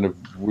it kind of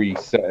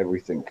reset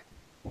everything.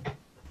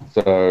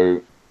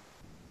 So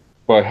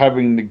by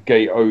having the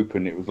gate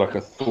open, it was like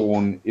a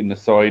thorn in the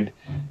side.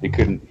 It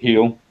couldn't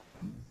heal.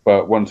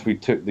 But once we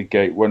took the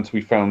gate, once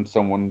we found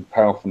someone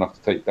powerful enough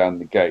to take down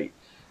the gate,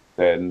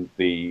 then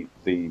the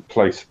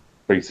place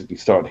basically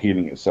started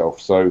healing itself.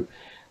 So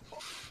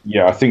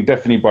yeah, I think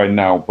definitely by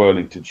now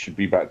Burlington should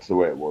be back to the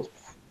way it was.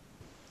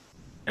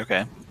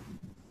 Okay.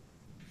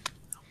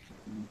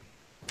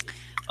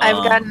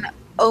 I've got an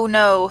oh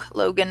no,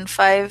 Logan.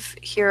 5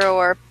 hero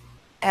are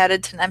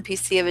added to an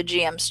NPC of a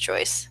GM's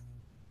choice.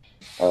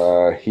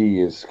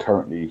 He is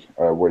currently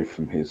away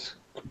from his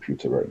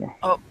computer right now.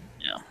 Oh.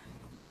 Yeah.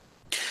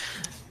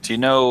 Do you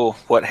know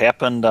what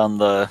happened on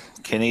the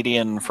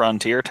Canadian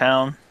frontier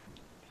town?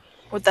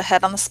 With the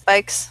head on the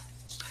spikes?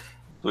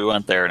 We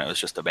went there and it was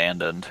just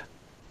abandoned.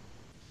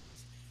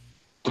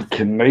 The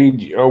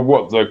Canadian, oh,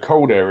 what, the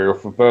cold area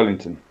for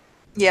Burlington?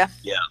 Yeah.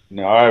 Yeah.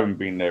 No, I haven't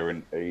been there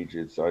in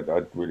ages. I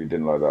really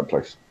didn't like that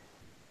place.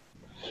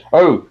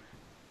 Oh,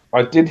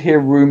 I did hear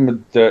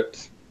rumored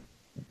that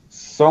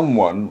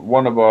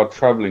one of our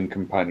traveling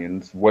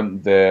companions,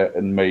 went there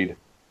and made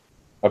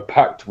a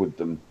pact with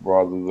them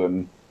rather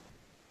than.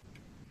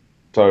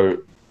 So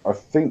I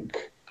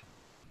think,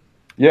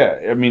 yeah,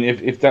 I mean,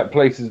 if that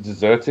place is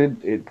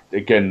deserted,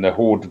 the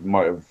horde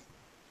might have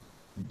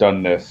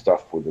done their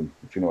stuff with them.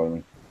 If you know what I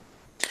mean,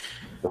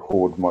 the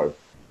horde might have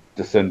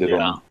descended on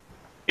them.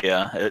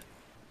 Yeah,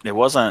 it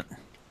wasn't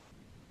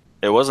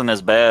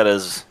as bad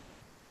as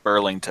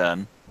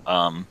Burlington.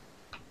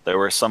 There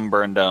were some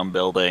burned down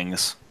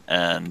buildings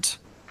and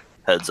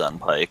heads on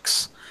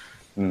pikes.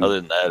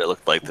 Other than that, it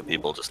looked like the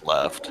people just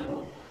left.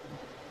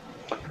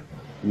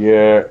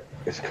 Yeah,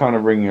 it's kind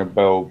of ringing a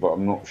bell, but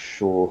I'm not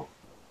sure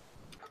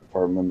if I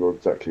remember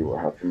exactly what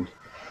happened.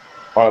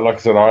 Like I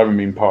said, I haven't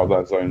been part of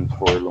that zone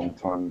for a long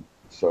time,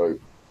 so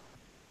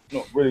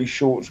not really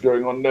sure what's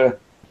going on there.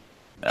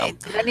 No. Hey,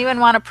 did anyone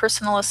want a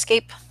personal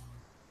escape?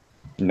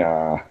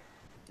 Nah.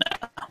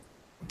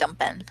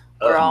 Dump in.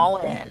 We're all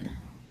in.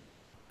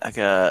 I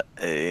got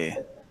a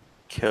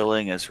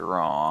killing is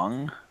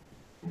wrong.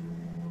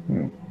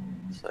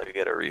 So I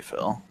get a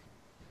refill.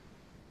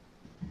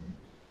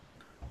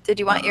 Did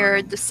you want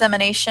your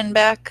dissemination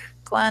back,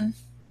 Glenn?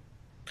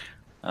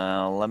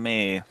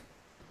 I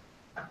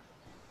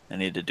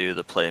need to do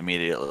the play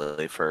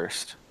immediately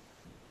first.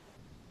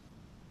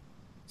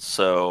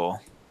 So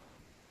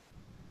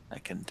I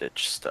can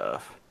ditch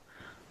stuff.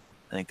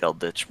 I think I'll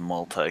ditch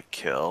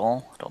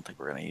multi-kill. I don't think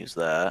we're going to use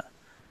that.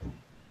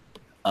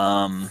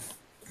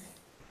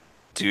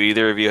 Do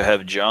either of you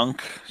have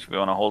junk? Do we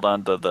want to hold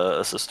on to the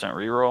assistant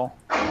reroll?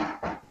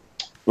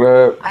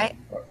 Well, I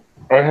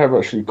have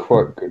actually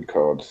quite good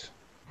cards.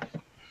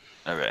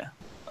 Okay.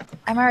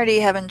 I'm already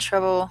having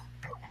trouble.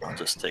 I'll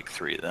just take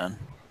 3 then.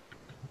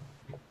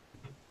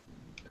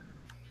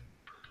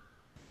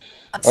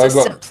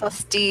 Assistant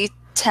plus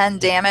D10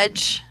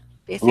 damage.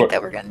 Do you think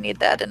that we're going to need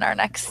that in our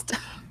next?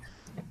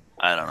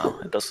 I don't know.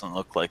 It doesn't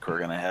look like we're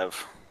gonna have.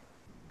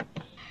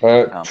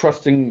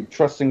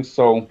 Trusting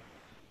soul.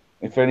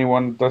 If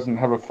anyone doesn't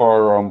have a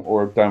firearm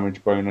or a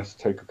damage bonus,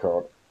 take a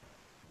card.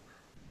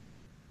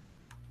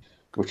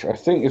 Which I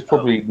think is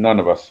probably none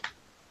of us.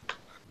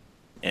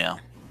 Yeah.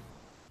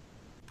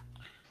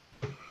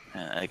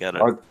 I got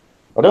it.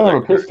 I don't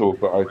have a pistol,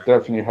 but I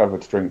definitely have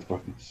a strength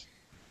bonus.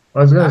 I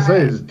was going to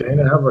say, does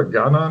Dana have a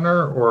gun on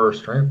her or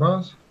strength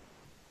bonus?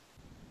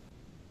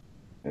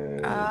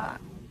 I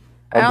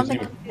I don't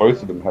believe think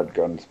both of them had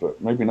guns, but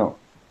maybe not.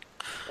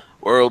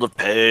 World of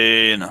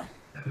Pain.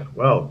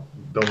 Well,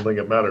 don't think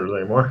it matters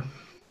anymore.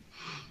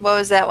 What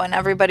was that one?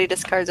 Everybody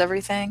discards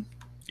everything?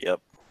 Yep.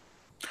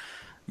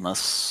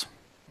 Unless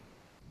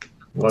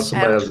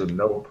somebody has a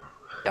nope.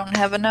 Don't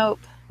have a nope.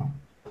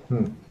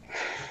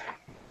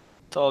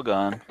 It's all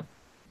gone.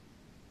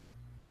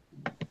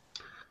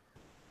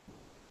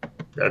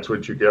 That's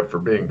what you get for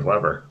being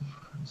clever.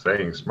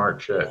 Saying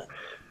smart shit.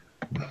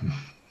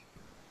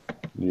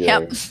 Yeah.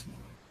 Yep.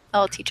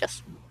 I'll teach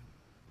us.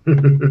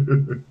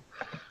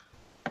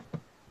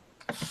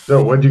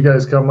 So what'd you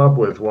guys come up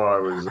with while I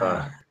was...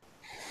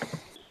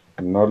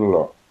 Not a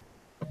lot.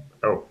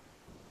 Oh.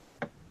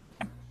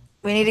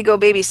 We need to go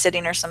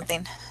babysitting or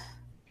something.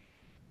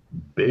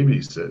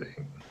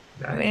 Babysitting.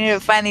 Nice. We need to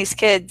find these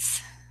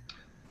kids.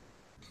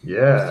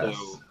 Yes.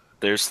 So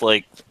there's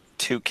like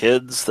 2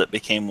 kids that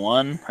became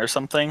one or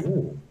something.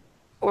 Ooh.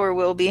 Or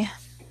will be.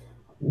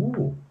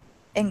 Ooh.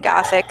 In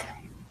Gothic.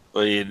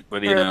 What do you Or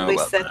know at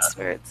least about that's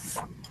that? where it's...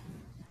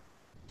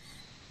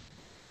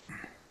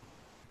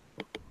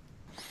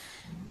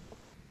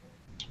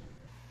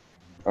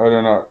 I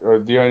don't know.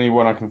 The only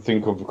one I can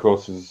think of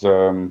course, is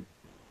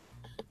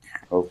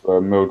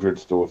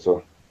Mildred's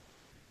daughter.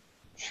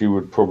 She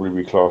would probably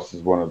be classed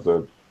as one of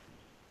the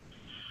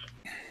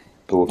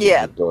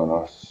daughters of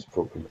Dionysus,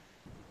 probably.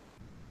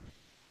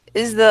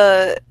 Is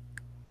the...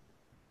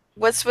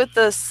 What's with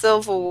the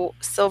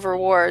Silver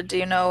War? Do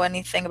you know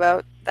anything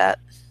about that?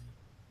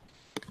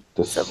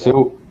 The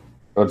Civil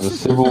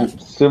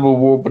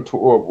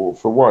War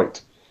for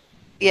White.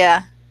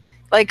 Yeah.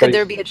 Like, could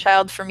there be a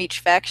child from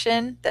each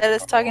faction that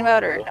it's talking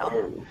about, or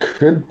no?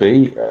 Could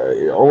be.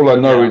 All I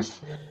know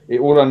is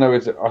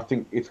that I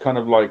think it's kind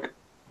of like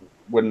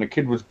when the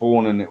kid was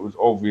born and it was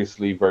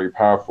obviously very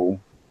powerful.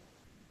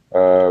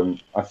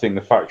 I think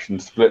the faction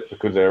split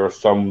because there are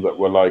some that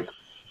were like,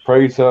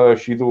 praise her,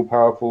 she's all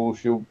powerful,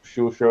 she'll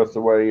show us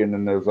the way, and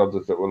then there was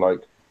others that were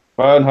like,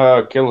 burn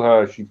her, kill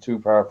her, she's too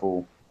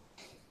powerful.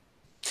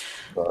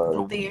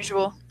 The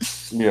usual.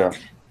 Yeah.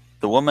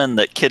 The woman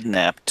that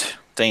kidnapped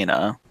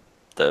Dana,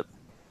 that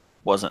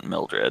wasn't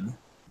Mildred,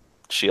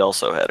 she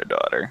also had a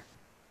daughter.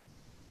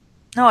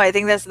 No, I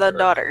think that's the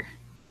daughter.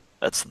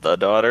 That's the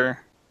daughter?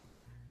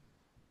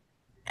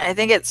 I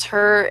think it's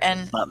her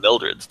and... It's not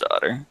Mildred's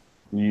daughter.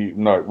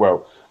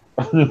 Well,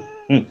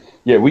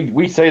 yeah,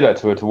 we say that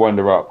to her to wind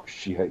her up.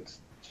 She hates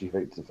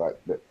the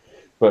fact that,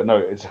 but no,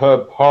 it's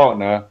her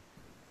partner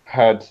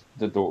had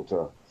the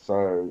daughter,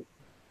 so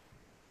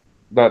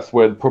that's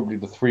where probably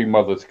the 3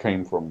 mothers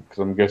came from. Because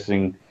I'm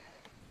guessing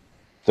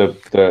the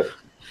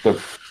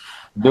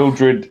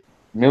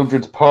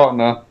Mildred's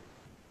partner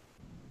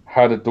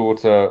had a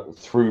daughter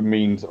through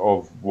means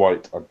of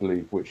White, I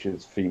believe, which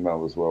is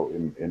female as well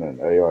in an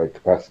AI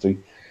capacity.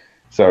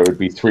 So it would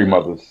be 3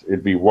 mothers.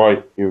 It'd be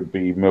White, it would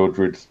be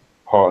Mildred's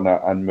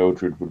partner, and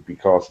Mildred would be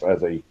cast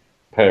as a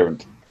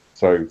parent.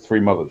 So 3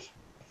 mothers.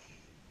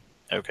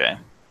 Okay.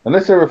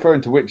 Unless they're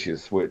referring to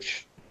witches,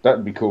 which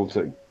that'd be cool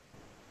too.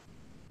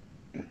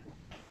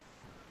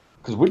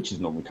 Because witches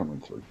normally come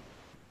in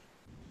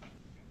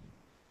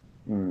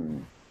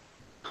 3.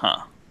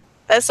 Huh.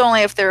 That's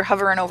only if they're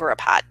hovering over a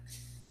pot.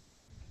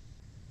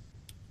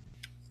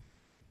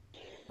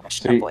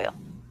 See,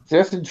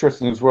 that's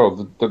interesting as well.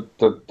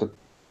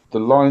 The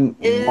line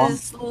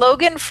is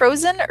Logan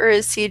frozen, or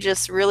is he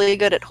just really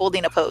good at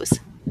holding a pose?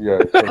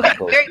 Yeah. Okay,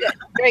 very good,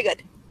 very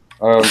good.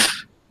 I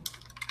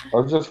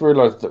just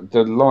realised that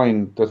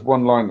there's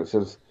one line that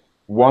says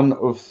one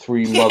of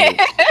 3 mothers.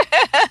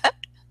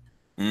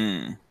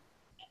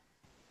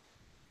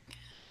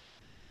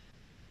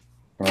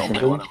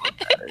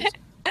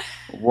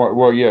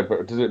 Well, yeah,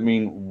 but does it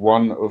mean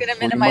one of 3 mothers? I'm gonna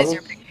minimize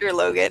your picture,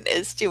 Logan.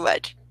 It's too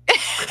much.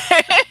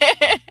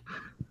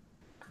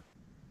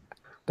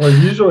 Well,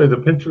 usually the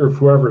picture of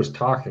whoever's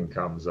talking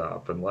comes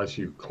up unless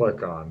you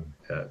click on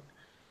it.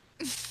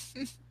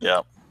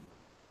 Yep.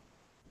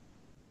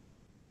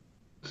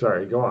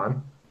 Sorry, go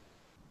on.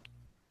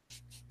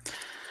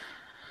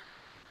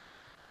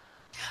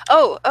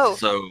 Oh.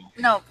 So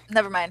No,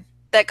 never mind.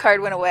 That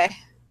card went away.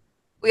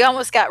 We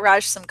almost got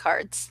Raj some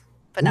cards,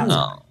 but now it's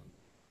gone.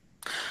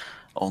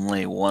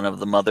 Only one of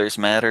the mothers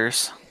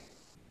matters.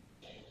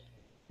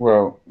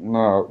 Well,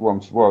 no.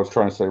 What I was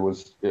trying to say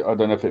was, I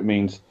don't know if it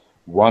means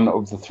one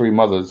of the 3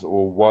 mothers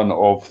or one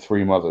of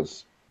 3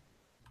 mothers.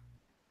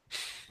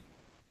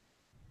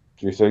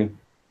 Do you see?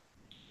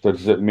 So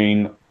does it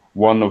mean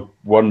one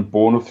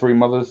born of 3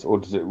 mothers, or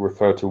does it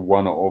refer to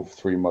one of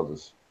 3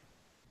 mothers?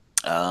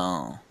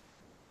 Oh.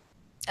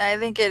 I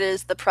think it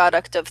is the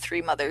product of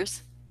 3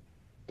 mothers.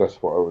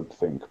 That's what I would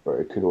think. But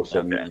it could also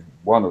Okay. mean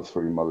one of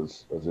three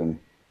mothers, as in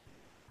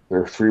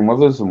there are three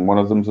mothers and one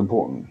of them's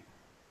important.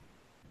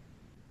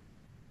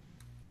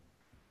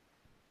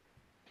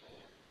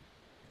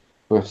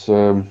 But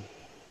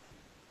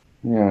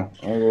yeah,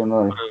 I don't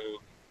know.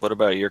 What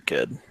about your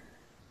kid?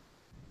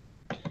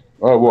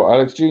 Oh, what,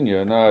 Alex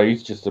Jr.? No,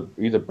 he's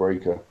a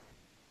breaker.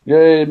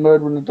 Yay,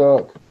 murder in the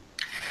dark.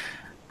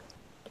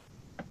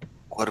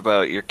 What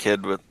about your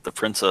kid with the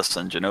princess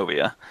and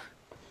Genovia?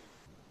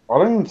 I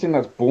don't even think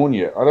that's born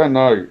yet. I don't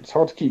know. It's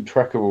hard to keep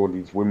track of all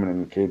these women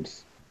and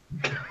kids.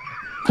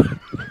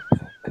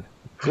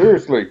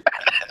 Seriously.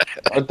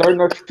 I don't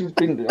know if she's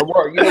been.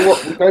 Well, you know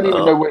what? We don't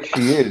even know where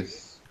she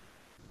is.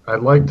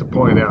 I'd like to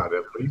point out,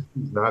 at least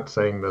he's not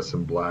saying this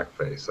in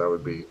blackface. That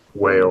would be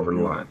way over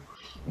the line.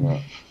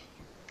 Yeah.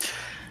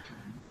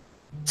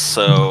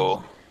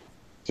 So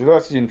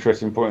That's the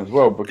interesting point as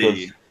well,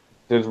 because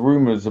there's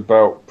rumors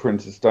about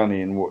Princess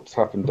Danny and what's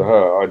happened to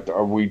her.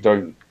 We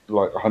don't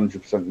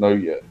 100% know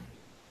yet,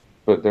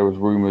 but there was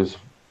rumors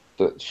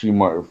that she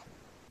might have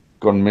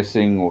gone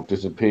missing or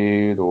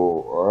disappeared,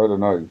 or I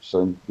don't know.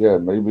 So yeah,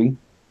 maybe.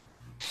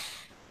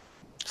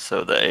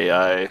 So the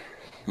AI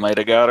might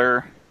have got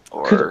her,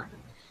 or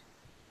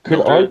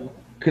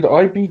could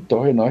I be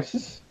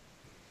Dionysus?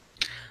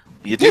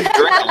 You do drink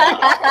a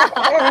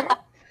lot.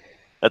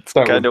 That's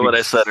kind of what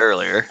I said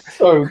earlier.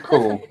 So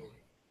cool.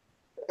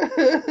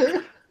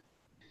 If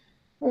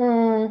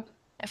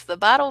the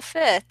bottle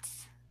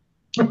fits.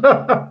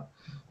 So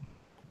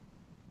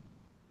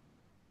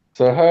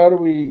how do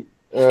we?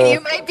 You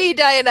might be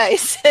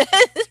Dionysus.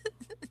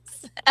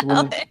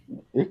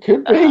 It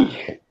could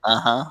be.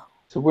 Uh-huh.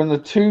 So when the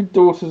two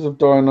daughters of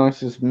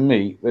Dionysus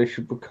meet, they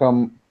should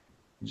become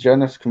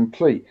Janus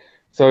complete.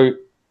 So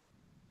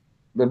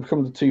they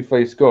become the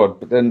two-faced god.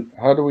 But then,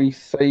 how do we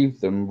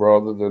save them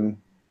rather than?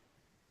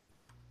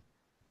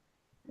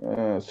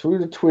 Through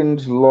the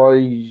twins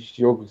lies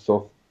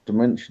Yoggoth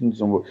dimensions,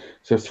 and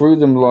so through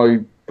them lie,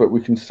 but we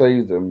can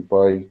save them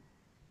by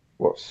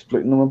what?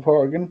 Splitting them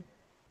apart again?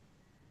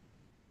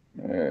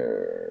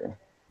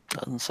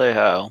 Doesn't say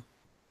how.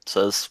 It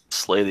says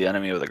slay the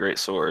enemy with a great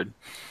sword.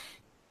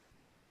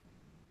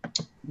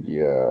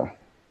 Yeah.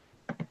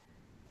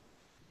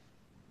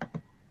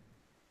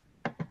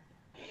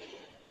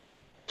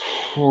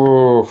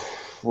 Oh,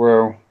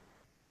 well,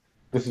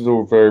 this is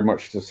all very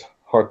much just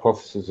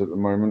hypothesis at the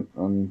moment,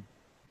 and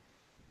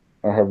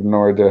I have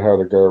no idea how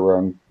to go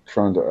around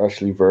trying to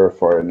actually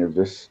verify any of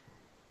this.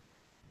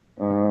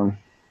 All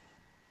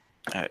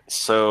right,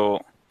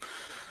 so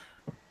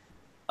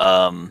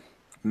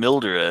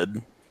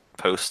Mildred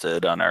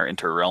posted on our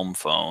Interrealm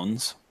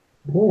phones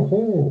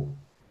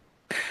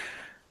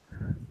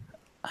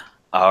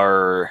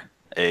a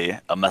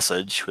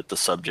message with the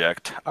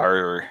subject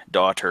 "Our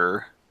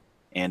daughter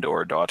and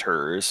or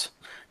daughters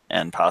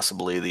and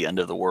possibly the end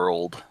of the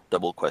world?" ?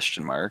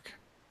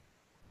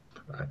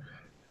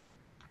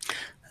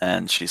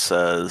 And she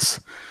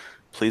says,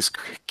 "Please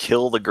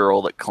kill the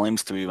girl that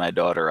claims to be my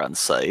daughter on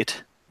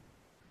sight.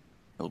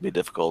 It'll be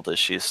difficult as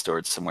she is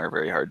stored somewhere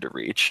very hard to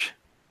reach.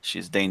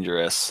 She's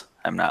dangerous.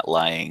 I'm not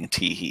lying.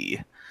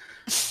 Teehee.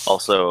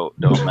 Also,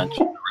 don't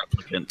mention the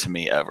replicant to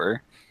me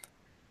ever."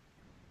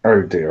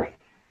 Oh dear.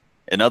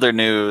 In other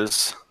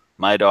news,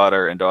 my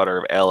daughter and daughter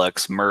of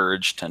Alex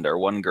merged and are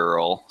one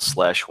girl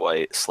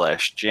 /white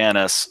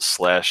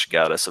 /Janus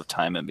 /goddess of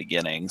time and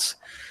beginnings,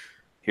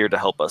 here to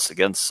help us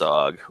against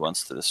Zog, who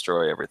wants to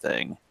destroy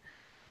everything.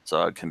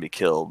 Zog can be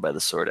killed by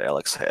the sword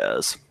Alex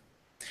has.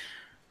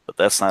 But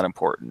that's not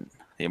important.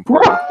 The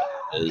important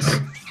thing is,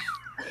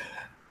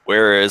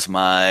 where is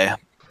my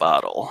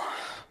bottle?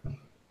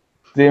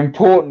 The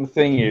important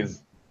thing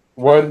is,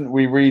 why didn't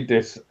we read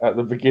this at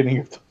the beginning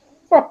of the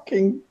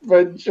fucking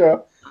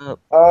venture?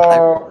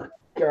 Oh,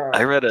 God.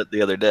 I read it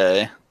the other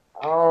day.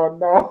 Oh,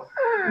 no.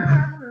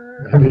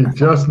 And he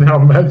just now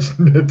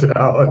mentioned it to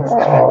Alex.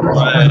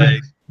 I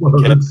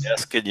kept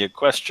asking you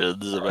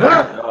questions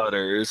about your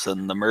daughters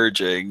and the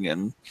merging,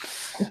 and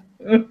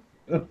I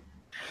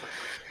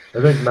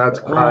think Matt's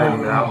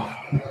crying now.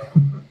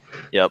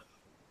 Yep.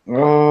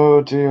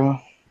 Oh, dear.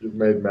 You've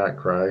made Matt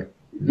cry.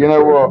 You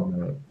know what?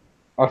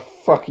 I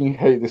fucking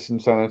hate this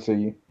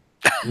insanity.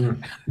 You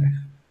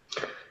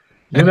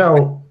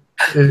know,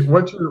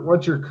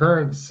 what's your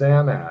current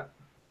SAN at?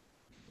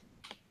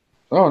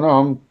 Oh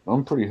no,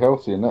 I'm pretty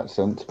healthy in that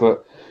sense,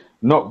 but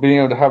not being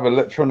able to have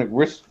electronic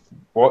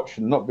wristwatch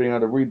and not being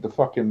able to read the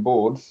fucking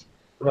boards.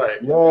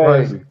 Right.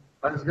 Yay.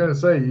 I was going to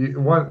say,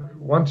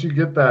 once you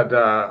get that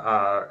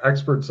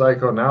expert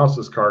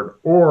psychoanalysis card,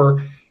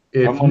 or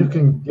if you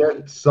can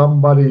get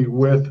somebody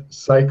with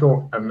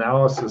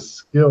psychoanalysis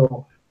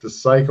skill to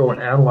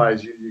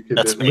psychoanalyze you, you could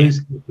at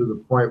least get to the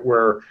point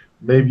where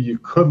maybe you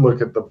could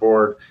look at the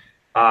board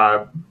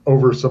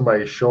over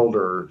somebody's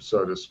shoulder,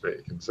 so to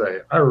speak, and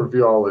say, I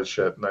review all this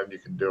shit, and then you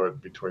can do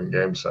it between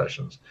game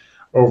sessions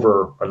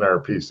over an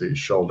RPC's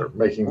shoulder,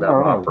 making them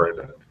operate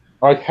it.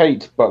 I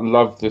hate but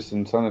love this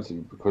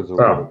insanity because of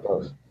what it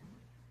does.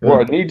 Yeah.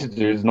 What I need to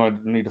do is I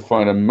need to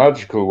find a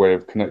magical way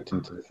of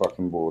connecting to the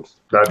fucking boards.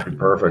 That'd be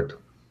perfect.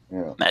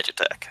 Yeah.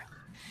 Magitech.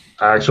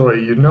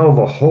 Actually, you know of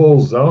a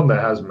whole zone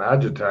that has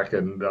Magitech,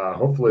 and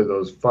hopefully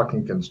those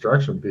fucking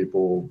construction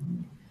people will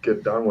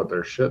get done with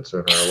their shit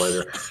sooner or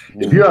later.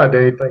 If you had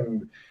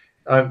anything,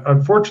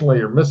 unfortunately,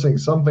 you're missing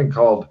something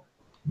called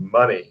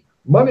money.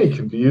 Money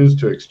can be used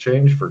to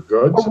exchange for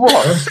goods Oh,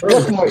 what? and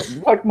services.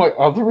 Like my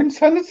other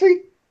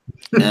insanity?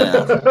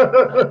 Yeah.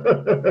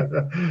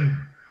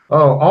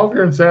 Oh, all of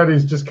your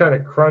insanities just kind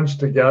of crunched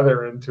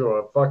together into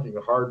a fucking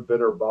hard,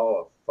 bitter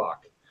ball of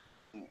fuck.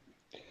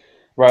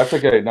 Right, it's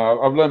okay.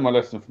 Now I've learned my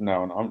lesson from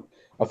now on.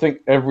 I think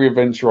every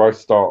adventure I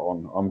start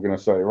on, I'm gonna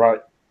say, right,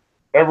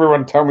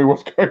 everyone tell me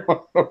what's going on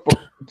in the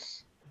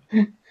books.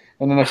 And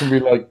then I can be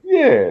like,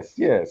 yes,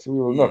 we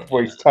will not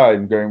waste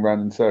time going around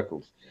in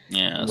circles.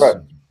 Yes. Right.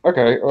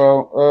 Okay,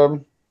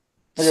 well,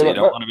 So you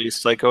don't want to be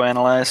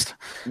psychoanalyzed?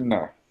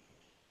 No.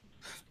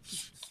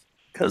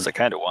 Because I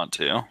kind of want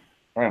to.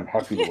 I am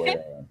happy the way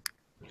I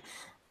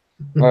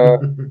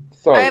am.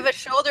 So I have a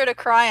shoulder to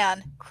cry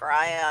on.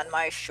 Cry on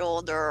my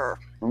shoulder.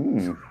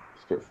 it's a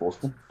bit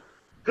forceful.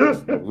 I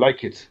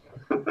like it.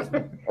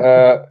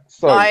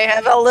 So I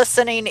have a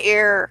listening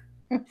ear.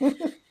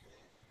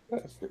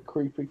 that's a bit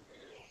creepy.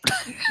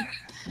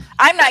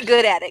 I'm not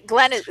good at it.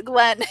 Glenn is.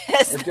 I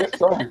guess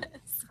so.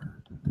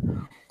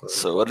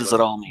 So what does it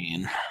all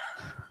mean?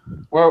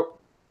 Well,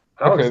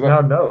 Alex okay, now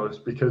knows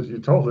because you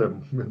told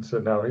him, and so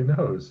now he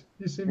knows.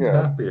 He seems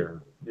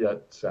happier,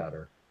 yet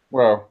sadder.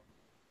 well,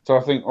 so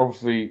I think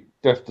obviously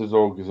death to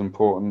Zorg is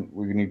important.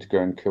 We need to go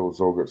and kill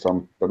Zorg at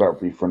some, but that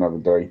would be for another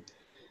day.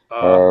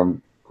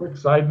 Quick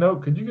side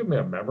note: could you give me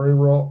a memory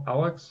roll,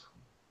 Alex?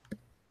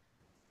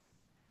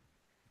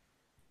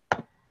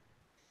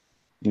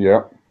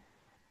 Yeah.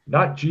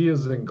 Not G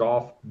as in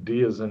golf,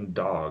 D as in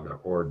dog,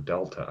 or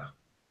delta.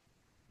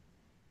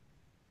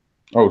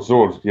 Oh,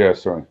 Zord. Yeah,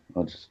 sorry.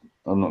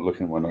 I'm not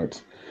looking at my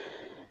notes.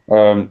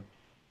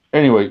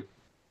 Anyway.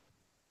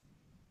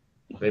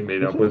 They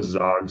meet up with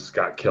Zog.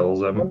 Scott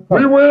kills him.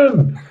 We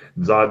win!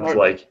 Zog's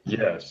like,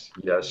 yes,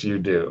 you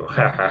do.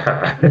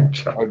 I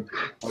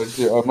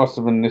must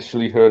have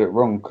initially heard it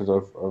wrong because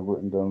I've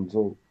written down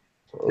Zord.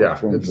 So yeah,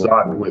 it's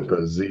Zod with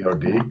the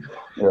Z-O-D.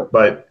 Yeah.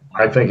 But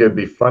I think it'd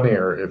be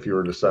funnier if you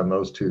were to send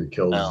those two to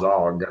kill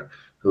Zog,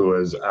 who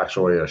is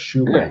actually a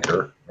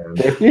shoemaker.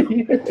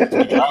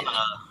 Yeah.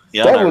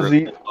 Yeah, that was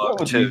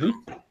easy.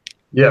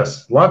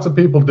 Yes, lots of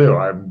people do.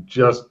 I'm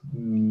just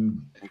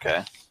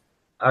okay.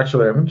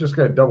 Actually, I'm just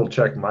going to double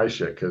check my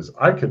shit because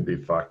I could be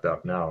fucked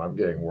up now. I'm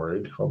getting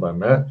worried. Hold on a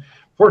minute.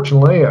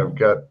 Fortunately, I've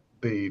got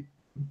the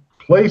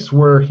place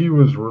where he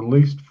was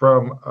released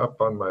from up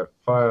on my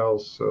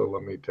files. So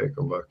let me take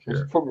a look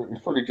here. It's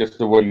probably just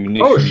the way you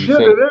initially Oh shit!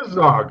 said. It is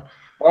Zog.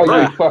 Oh,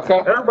 you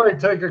fucker! Everybody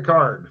take a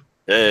card.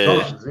 Hey.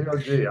 Zog,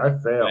 Z-O-G. I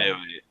failed.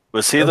 Wait.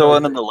 Was he the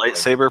one in the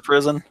lightsaber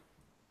prison?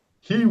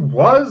 He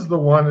was the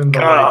one in the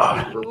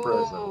lightsaber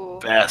prison.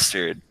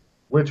 Bastard.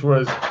 Which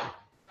was.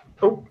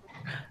 Oh.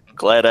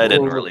 Glad I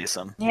didn't release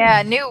him. Yeah,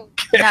 I knew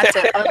not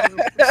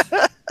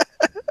to.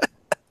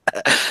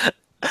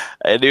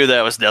 I knew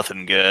that was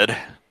nothing good.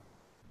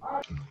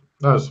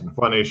 That's some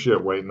funny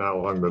shit waiting that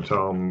long to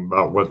tell him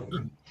about what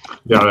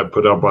I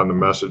put up on the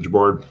message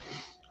board.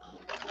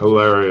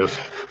 Hilarious.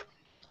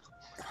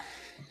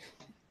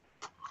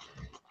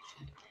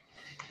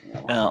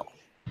 Well,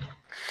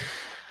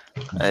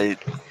 I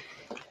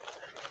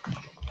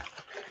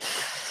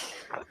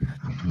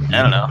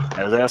don't know.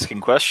 I was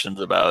asking questions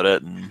about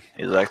it, and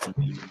he's acting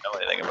like he didn't know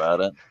anything about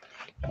it.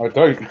 I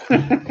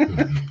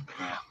don't.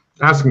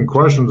 Asking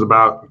questions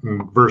about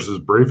versus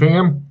briefing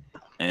him?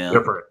 Yeah.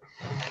 Different.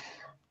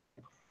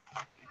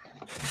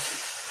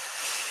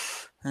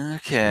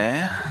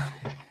 Okay.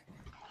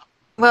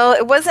 Well,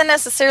 it wasn't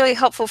necessarily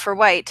helpful for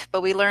White,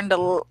 but we learned a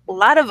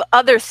lot of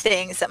other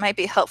things that might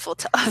be helpful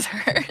to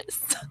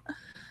others.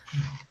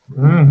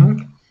 Mm-hmm.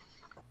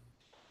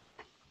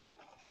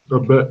 A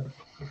bit.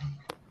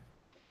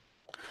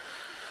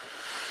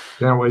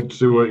 Can't wait to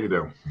see what you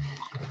do.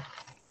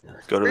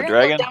 Go to We're the gonna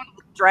dragon? go down to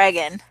the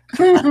dragon.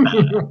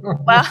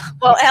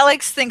 well,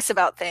 Alex thinks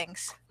about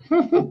things.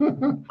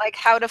 Like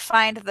how to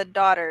find the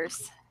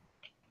daughters.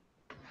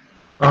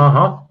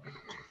 Uh-huh.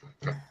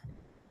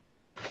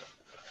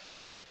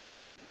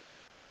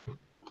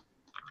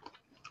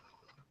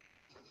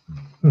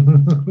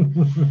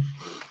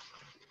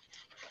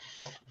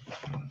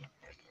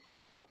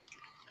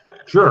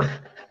 Sure.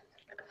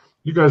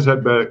 You guys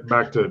head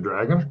back to the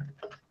dragon.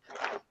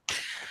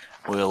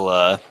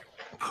 We'll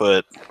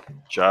put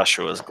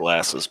Joshua's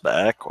glasses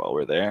back while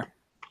we're there.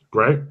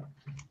 Great.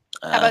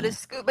 How about his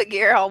scuba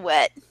gear all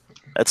wet?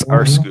 That's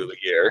our scuba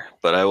gear,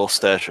 but I will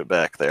stash it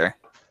back there.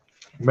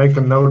 Make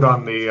a note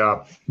on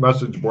the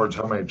message boards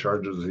how many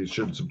charges he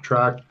should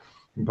subtract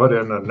and put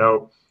in a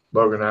note.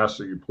 Logan asks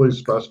that you please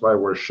specify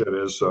where shit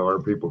is so our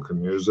people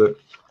can use it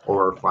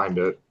or find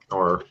it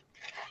or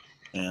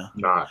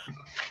not.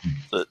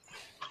 But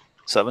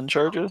 7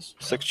 charges?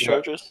 6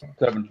 charges?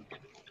 7.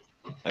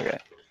 Okay.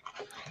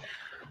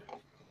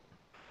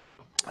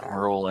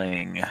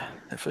 Rolling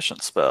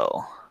efficient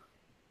spell.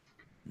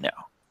 No.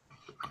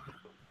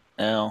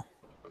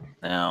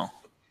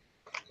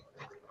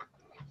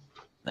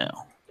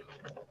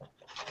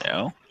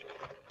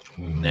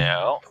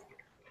 No.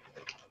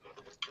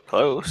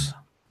 Close.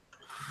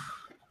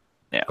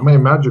 Yeah. How many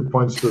magic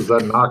points does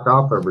that knock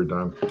off every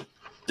time?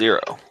 0.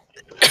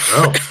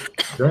 Oh,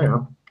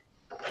 damn.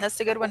 That's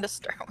a good one to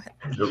start with.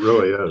 It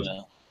really is.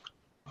 Yeah.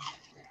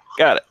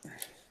 Got it.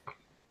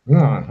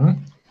 Mm-hmm.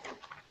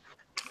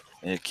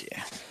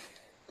 Okay.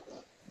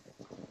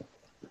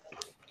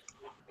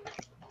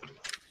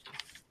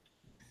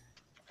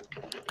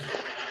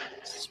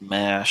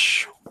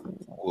 Smash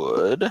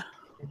wood.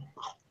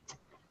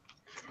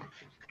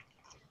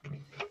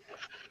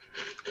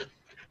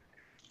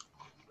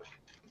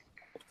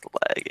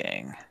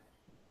 Lagging.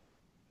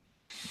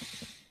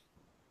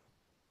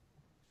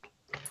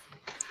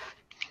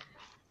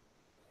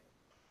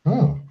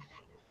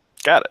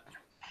 Got it.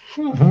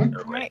 Mm-hmm.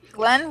 All right,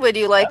 Glenn, would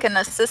you like an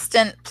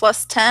assistant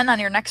plus 10 on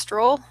your next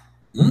roll?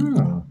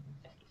 Mm.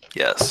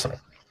 Yes.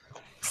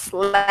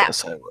 Slap.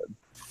 Yes, I would.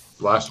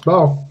 Last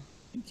spell.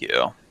 Thank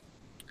you.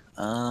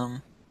 Let's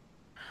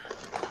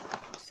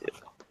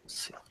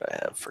see what I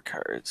have for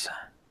cards.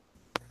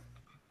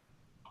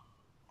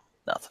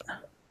 Nothing.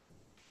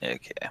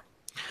 Okay.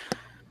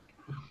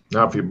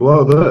 Now, if you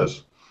blow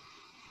this,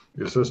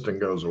 the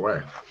assistant goes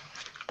away.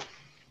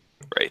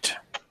 Right.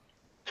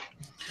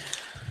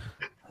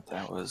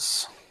 That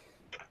was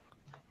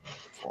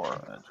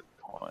 400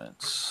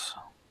 points.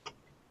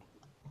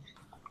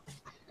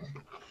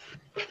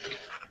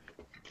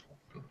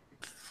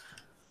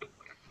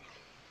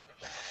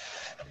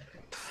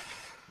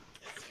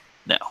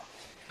 Now.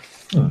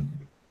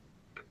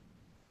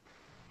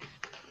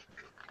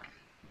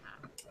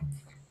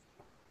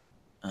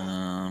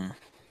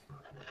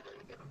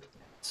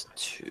 It's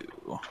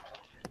 2.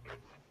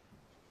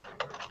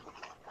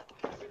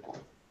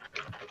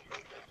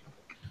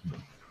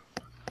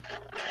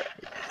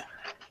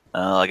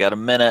 I got a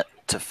minute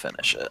to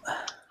finish it.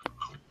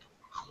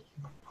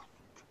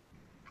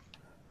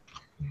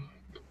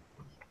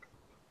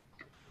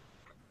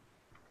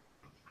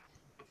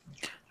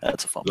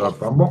 That's a Is fumble. that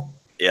fumble?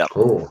 Yeah.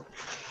 Cool.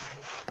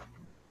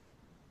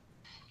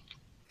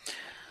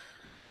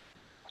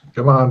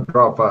 Come on,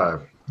 draw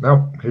 5.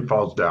 Nope, he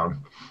falls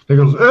down. He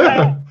goes,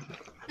 eh!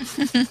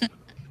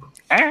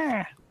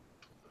 Ah.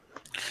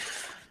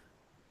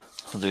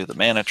 We'll do the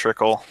mana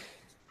trickle.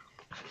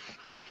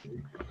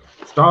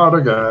 Start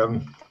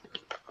again.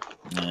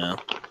 Yeah.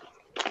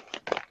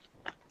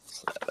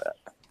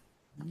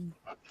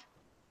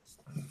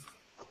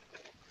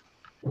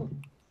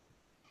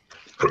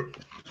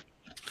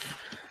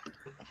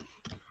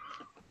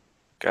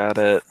 Got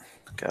it.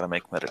 Gotta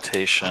make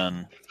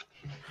meditation.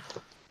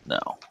 No.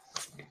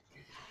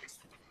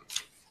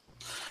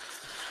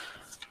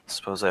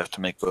 Suppose I have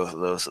to make both of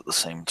those at the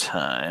same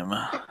time.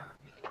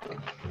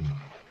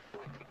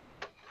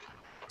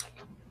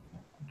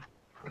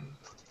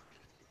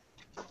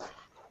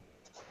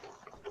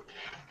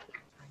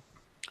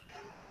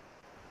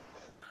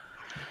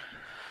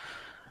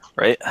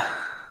 Right?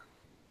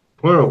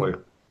 Clearly.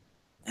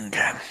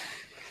 Okay.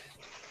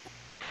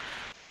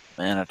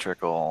 Mana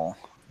trickle.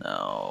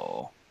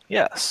 No.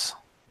 Yes.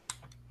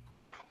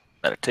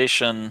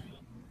 Meditation.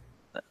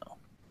 No.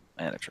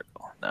 Mana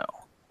trickle. No.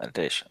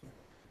 Meditation.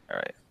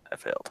 Alright, I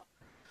failed.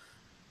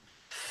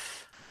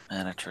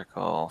 Mana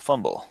trickle.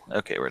 Fumble.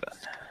 Okay, we're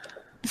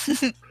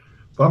done.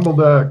 Fumble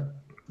deck.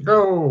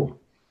 Go.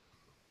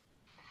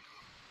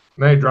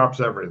 And then he drops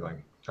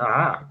everything.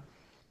 Ah.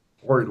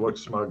 Or he looks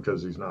smug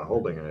because he's not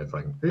holding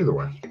anything. Either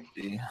way.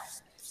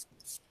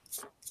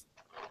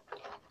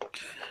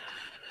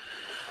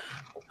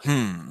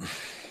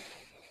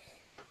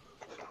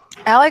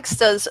 Alex,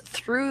 does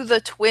through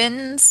the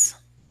twins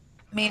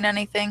mean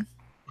anything?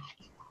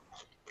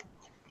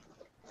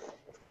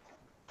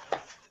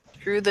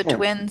 Through the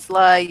twins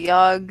lie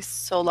Yogg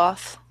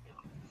Soloth.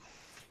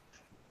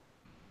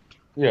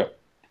 Yeah.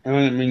 And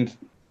then it means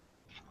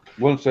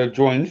once they're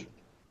joined,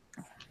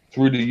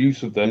 through the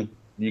use of them,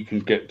 you can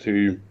get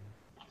to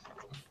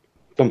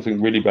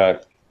something really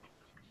bad.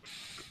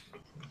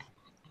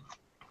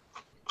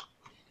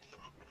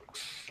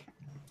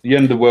 The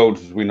end of the world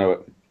as we know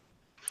it.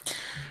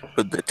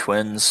 Would the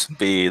twins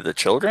be the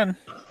children?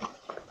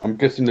 I'm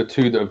guessing the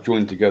two that have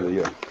joined together,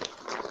 yeah.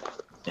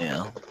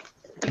 Yeah.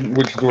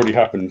 Which has already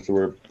happened, so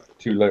we're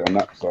too late on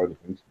that side of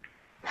things.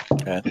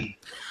 Okay.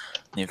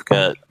 You've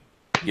got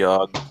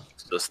Yogg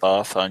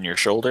Soloth on your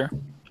shoulder.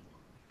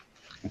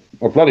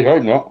 I bloody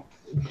hope not.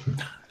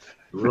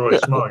 Really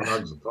smug,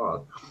 hugs the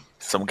thought.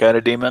 Some kind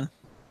of demon?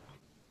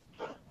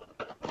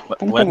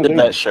 Some When kind of did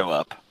that show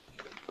up?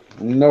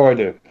 No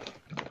idea.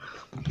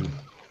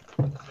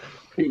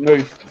 Pete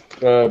knows,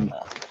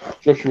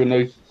 Joshua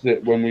noticed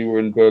it when we were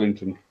in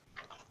Burlington.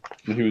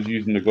 And he was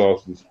using the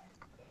glasses.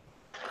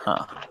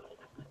 Huh.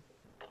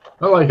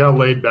 I like how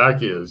laid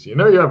back he is. You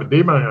know you have a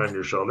demon on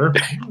your shoulder.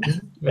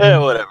 Yeah,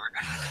 whatever.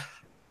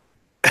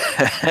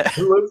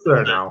 Who lives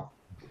there now?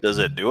 Does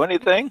it do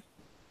anything?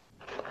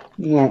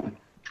 No.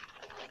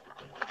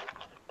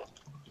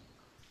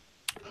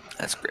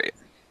 That's great.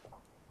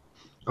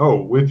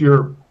 Oh,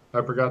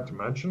 I forgot to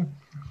mention,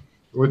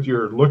 with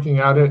your looking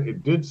at it,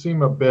 it did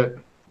seem a bit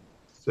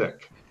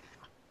thick.